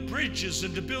and build bridges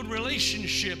and to build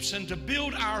relationships and to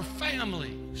build our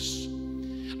families.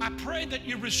 I pray that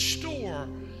you restore,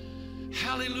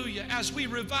 Hallelujah. As we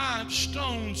revive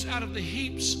stones out of the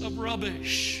heaps of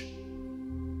rubbish,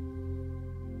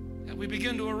 that we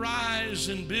begin to arise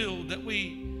and build, that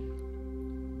we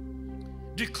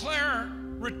declare,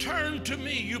 return to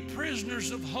me, you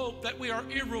prisoners of hope, that we are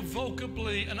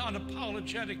irrevocably and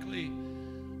unapologetically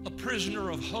a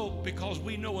prisoner of hope because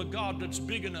we know a God that's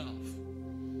big enough.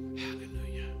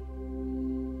 Hallelujah.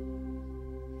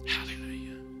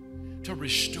 Hallelujah. To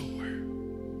restore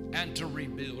and to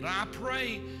rebuild. And I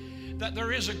pray that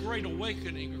there is a great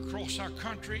awakening across our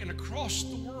country and across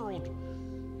the world,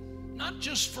 not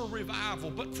just for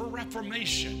revival, but for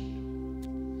reformation.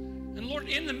 And Lord,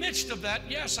 in the midst of that,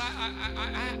 yes, I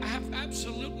have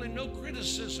absolutely no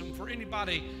criticism for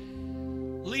anybody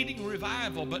leading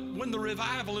revival, but when the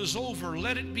revival is over,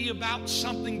 let it be about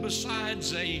something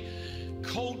besides a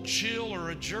cold chill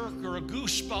or a jerk or a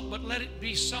goosebump, but let it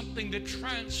be something that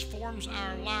transforms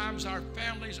our lives, our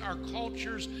families, our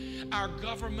cultures, our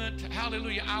government,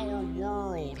 hallelujah, our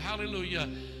world, hallelujah,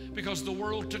 because the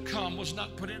world to come was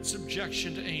not put in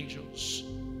subjection to angels,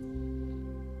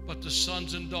 but the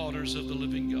sons and daughters of the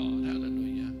living God. Hallelujah.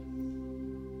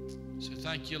 So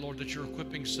thank you, Lord, that you're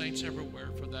equipping saints everywhere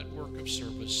for that work of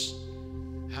service.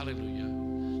 Hallelujah.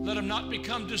 Let them not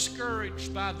become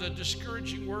discouraged by the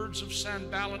discouraging words of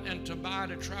Sanballat and Tobiah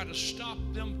to try to stop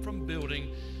them from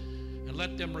building. And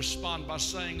let them respond by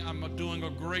saying, I'm doing a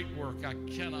great work. I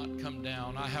cannot come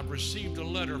down. I have received a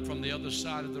letter from the other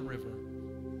side of the river.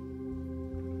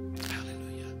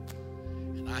 Hallelujah.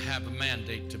 And I have a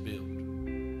mandate to build.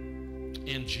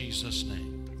 In Jesus'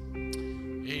 name,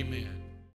 amen.